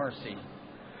 Oh, mercy.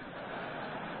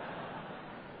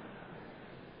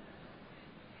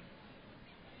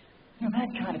 You know,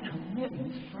 that kind of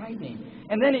commitment is frightening.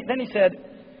 And then he said,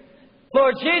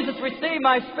 Lord Jesus, receive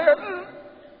my spirit.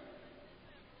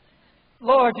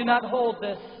 Lord, do not hold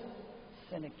this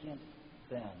sin against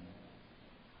them.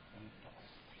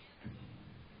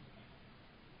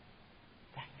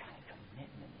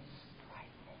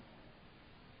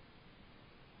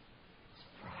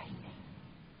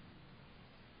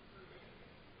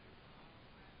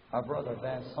 Our brother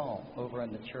Vincent over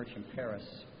in the church in Paris,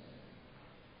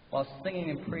 while singing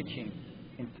and preaching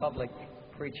in public,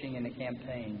 preaching in a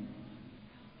campaign,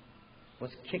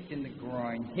 was kicked in the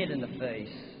groin, hit in the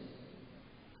face,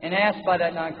 and asked by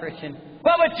that non-Christian,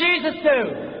 "What would Jesus do?"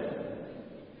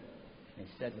 And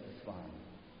he said with a smile,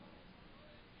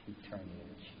 he turned the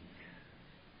other cheek.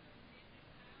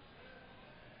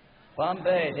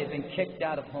 Bombay, they've been kicked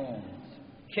out of homes,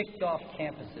 kicked off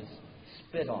campuses,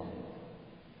 spit on.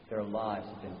 Their lives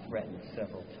have been threatened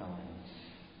several times.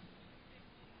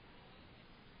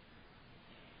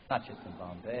 Not just in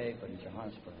Bombay, but in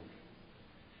Johannesburg.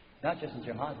 Not just in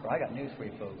Johannesburg. I got news for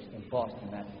you folks. In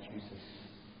Boston, Massachusetts,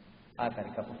 I've had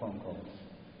a couple phone calls.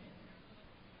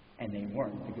 And they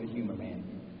weren't the good humor man.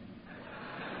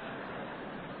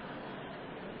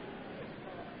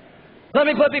 Let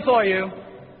me put before you,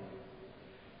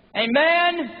 a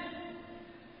man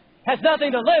has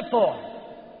nothing to live for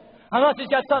unless he's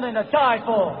got something to die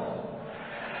for.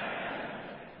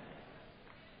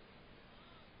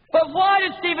 But why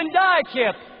did Stephen die,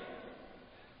 Chip?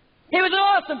 He was an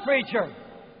awesome preacher.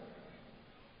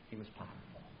 He was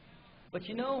powerful. But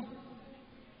you know,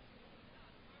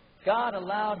 God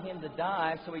allowed him to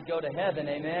die so he'd go to heaven,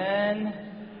 amen?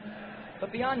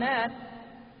 But beyond that,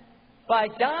 by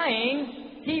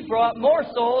dying, he brought more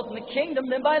souls in the kingdom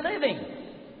than by living.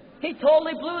 He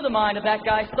totally blew the mind of that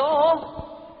guy, Saul.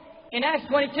 In Acts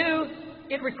 22,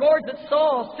 it records that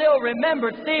Saul still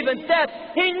remembered Stephen's death.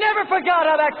 He never forgot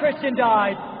how that Christian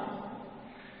died.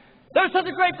 There was such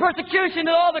a great persecution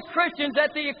to all the Christians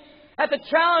at the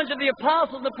challenge of the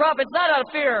apostles and the prophets, not out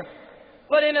of fear,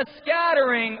 but in a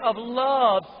scattering of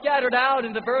love, scattered out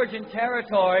into virgin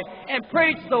territory, and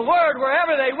preached the word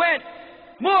wherever they went.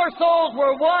 More souls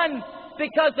were won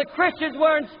because the Christians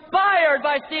were inspired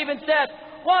by Stephen's death.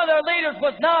 One of their leaders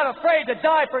was not afraid to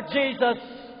die for Jesus.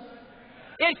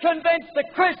 It convinced the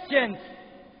Christians.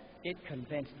 It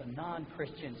convinced the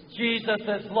non-Christians. Jesus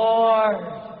is Lord.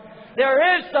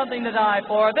 There is something to die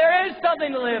for. There is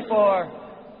something to live for.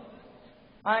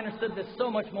 I understood this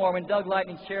so much more when Doug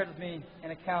Lightning shared with me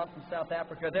an account from South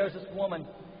Africa. There was this woman,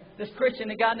 this Christian,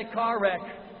 that got in a car wreck.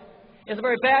 It was a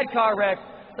very bad car wreck.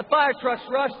 The fire trucks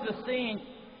rushed to the scene.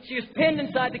 She was pinned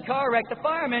inside the car wreck. The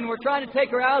firemen were trying to take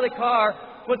her out of the car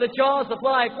with the jaws of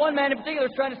life. One man in particular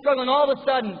was trying to struggle, and all of a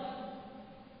sudden,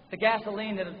 the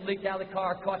gasoline that had leaked out of the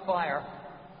car caught fire.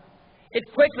 It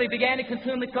quickly began to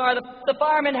consume the car. The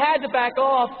fireman had to back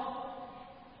off.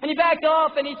 And he backed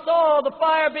off, and he saw the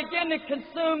fire begin to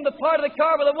consume the part of the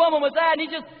car where the woman was at.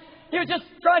 And he was just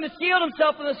trying to shield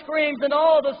himself from the screams. And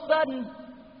all of a sudden,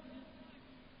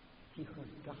 he heard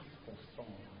gospel songs.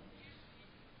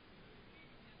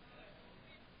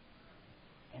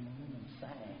 And the woman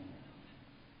sang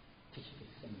till she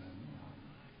could sing no more.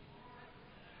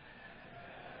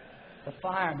 The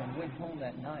fireman went home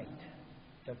that night.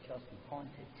 Doug tells me,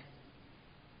 haunted.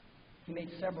 He made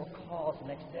several calls the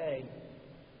next day.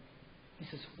 He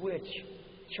says, which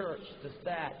church does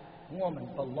that woman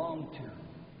belong to?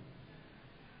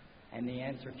 And the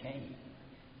answer came,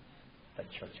 the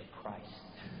Church of Christ.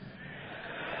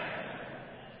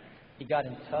 He got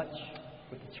in touch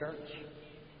with the church,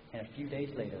 and a few days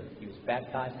later, he was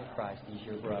baptized in Christ. He's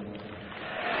your brother.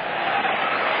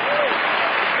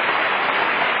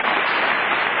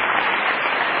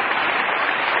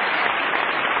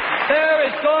 There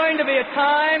is going to be a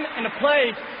time and a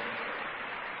place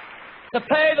to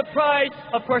pay the price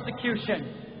of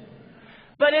persecution.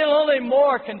 But it'll only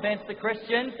more convince the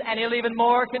Christians, and it'll even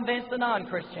more convince the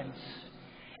non-Christians.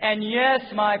 And yes,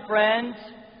 my friends,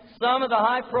 some of the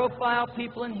high-profile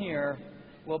people in here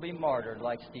will be martyred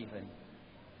like Stephen.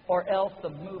 Or else the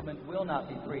movement will not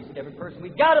be preached to every person.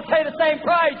 We've got to pay the same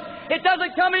price. It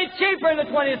doesn't come any cheaper in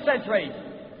the 20th century.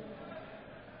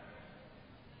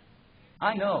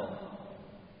 I know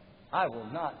I will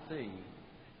not see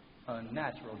a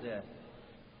natural death.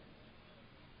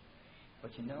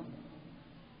 But you know,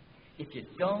 if you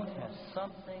don't have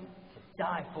something to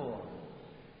die for,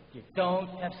 you don't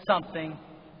have something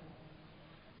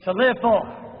to live for.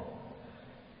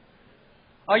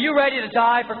 Are you ready to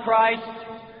die for Christ?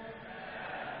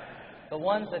 The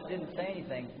ones that didn't say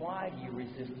anything, why do you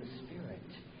resist the Spirit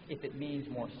if it means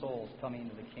more souls coming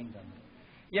into the kingdom?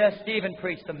 Yes, Stephen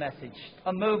preached a message,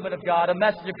 a movement of God, a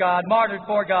message of God, martyred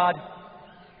for God.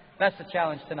 That's the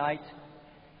challenge tonight.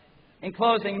 In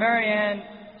closing, Marianne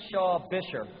Shaw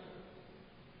Bisher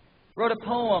wrote a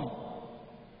poem.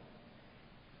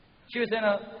 She was in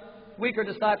a weaker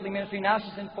discipling ministry. Now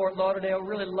she's in Fort Lauderdale,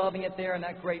 really loving it there in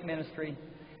that great ministry.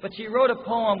 But she wrote a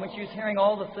poem when she was hearing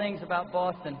all the things about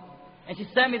Boston. And she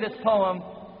sent me this poem.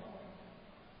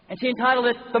 And she entitled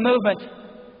it, The Movement.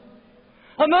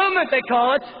 A movement, they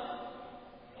call it.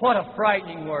 What a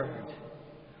frightening word.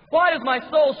 Why does my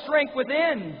soul shrink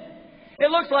within? It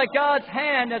looks like God's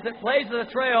hand as it blazes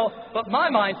the trail, but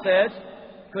my mind says,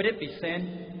 could it be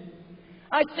sin?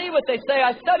 I see what they say.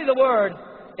 I study the Word.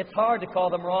 It's hard to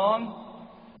call them wrong.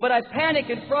 But I panic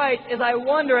and fright as I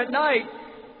wonder at night,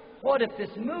 what if this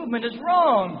movement is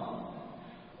wrong?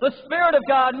 The Spirit of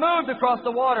God moved across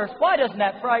the waters. Why doesn't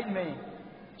that frighten me?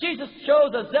 Jesus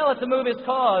chose a zealot to move His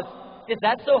cause. Is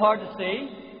that so hard to see?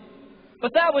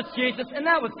 But that was Jesus and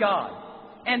that was God.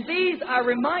 And these, I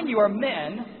remind you, are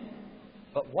men.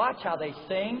 But watch how they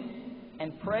sing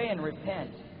and pray and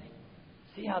repent.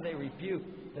 See how they rebuke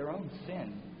their own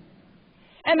sin.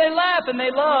 And they laugh and they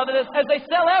love as they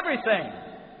sell everything.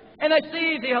 And I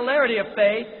see the hilarity of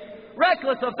faith.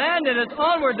 Reckless abandon as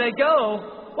onward they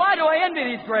go. Why do I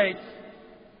envy these greats?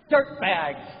 Dirt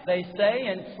bags, they say,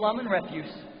 in slum and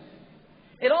refuse.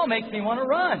 It all makes me want to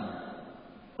run.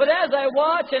 But as I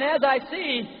watch and as I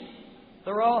see,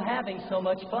 they're all having so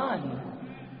much fun.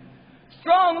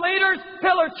 Strong leaders,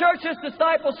 pillar churches,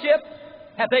 discipleship.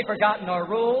 Have they forgotten our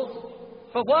rules?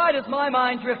 But why does my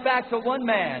mind drift back to one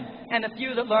man and a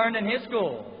few that learned in his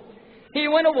school? He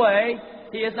went away.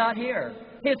 He is not here.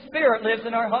 His Spirit lives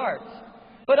in our hearts.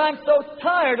 But I'm so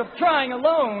tired of trying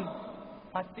alone.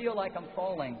 I feel like I'm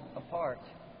falling apart.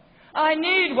 I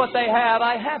need what they have,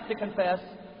 I have to confess.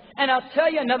 And I'll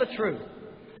tell you another truth.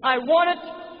 I want it,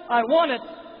 I want it,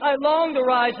 I long to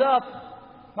rise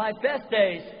up. My best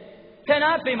days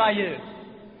cannot be my youth.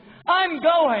 I'm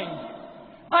going,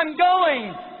 I'm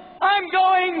going, I'm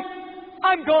going,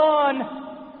 I'm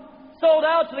gone. Sold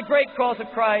out to the great cross of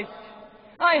Christ.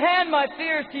 I hand my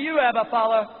fears to you, Abba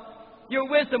Father. Your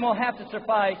wisdom will have to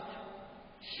suffice.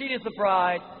 She is the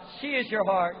bride. She is your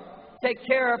heart. Take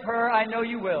care of her. I know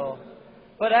you will.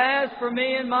 But as for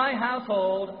me and my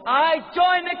household, I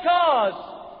join the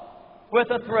cause with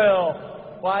a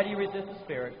thrill. Why do you resist the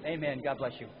Spirit? Amen. God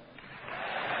bless you.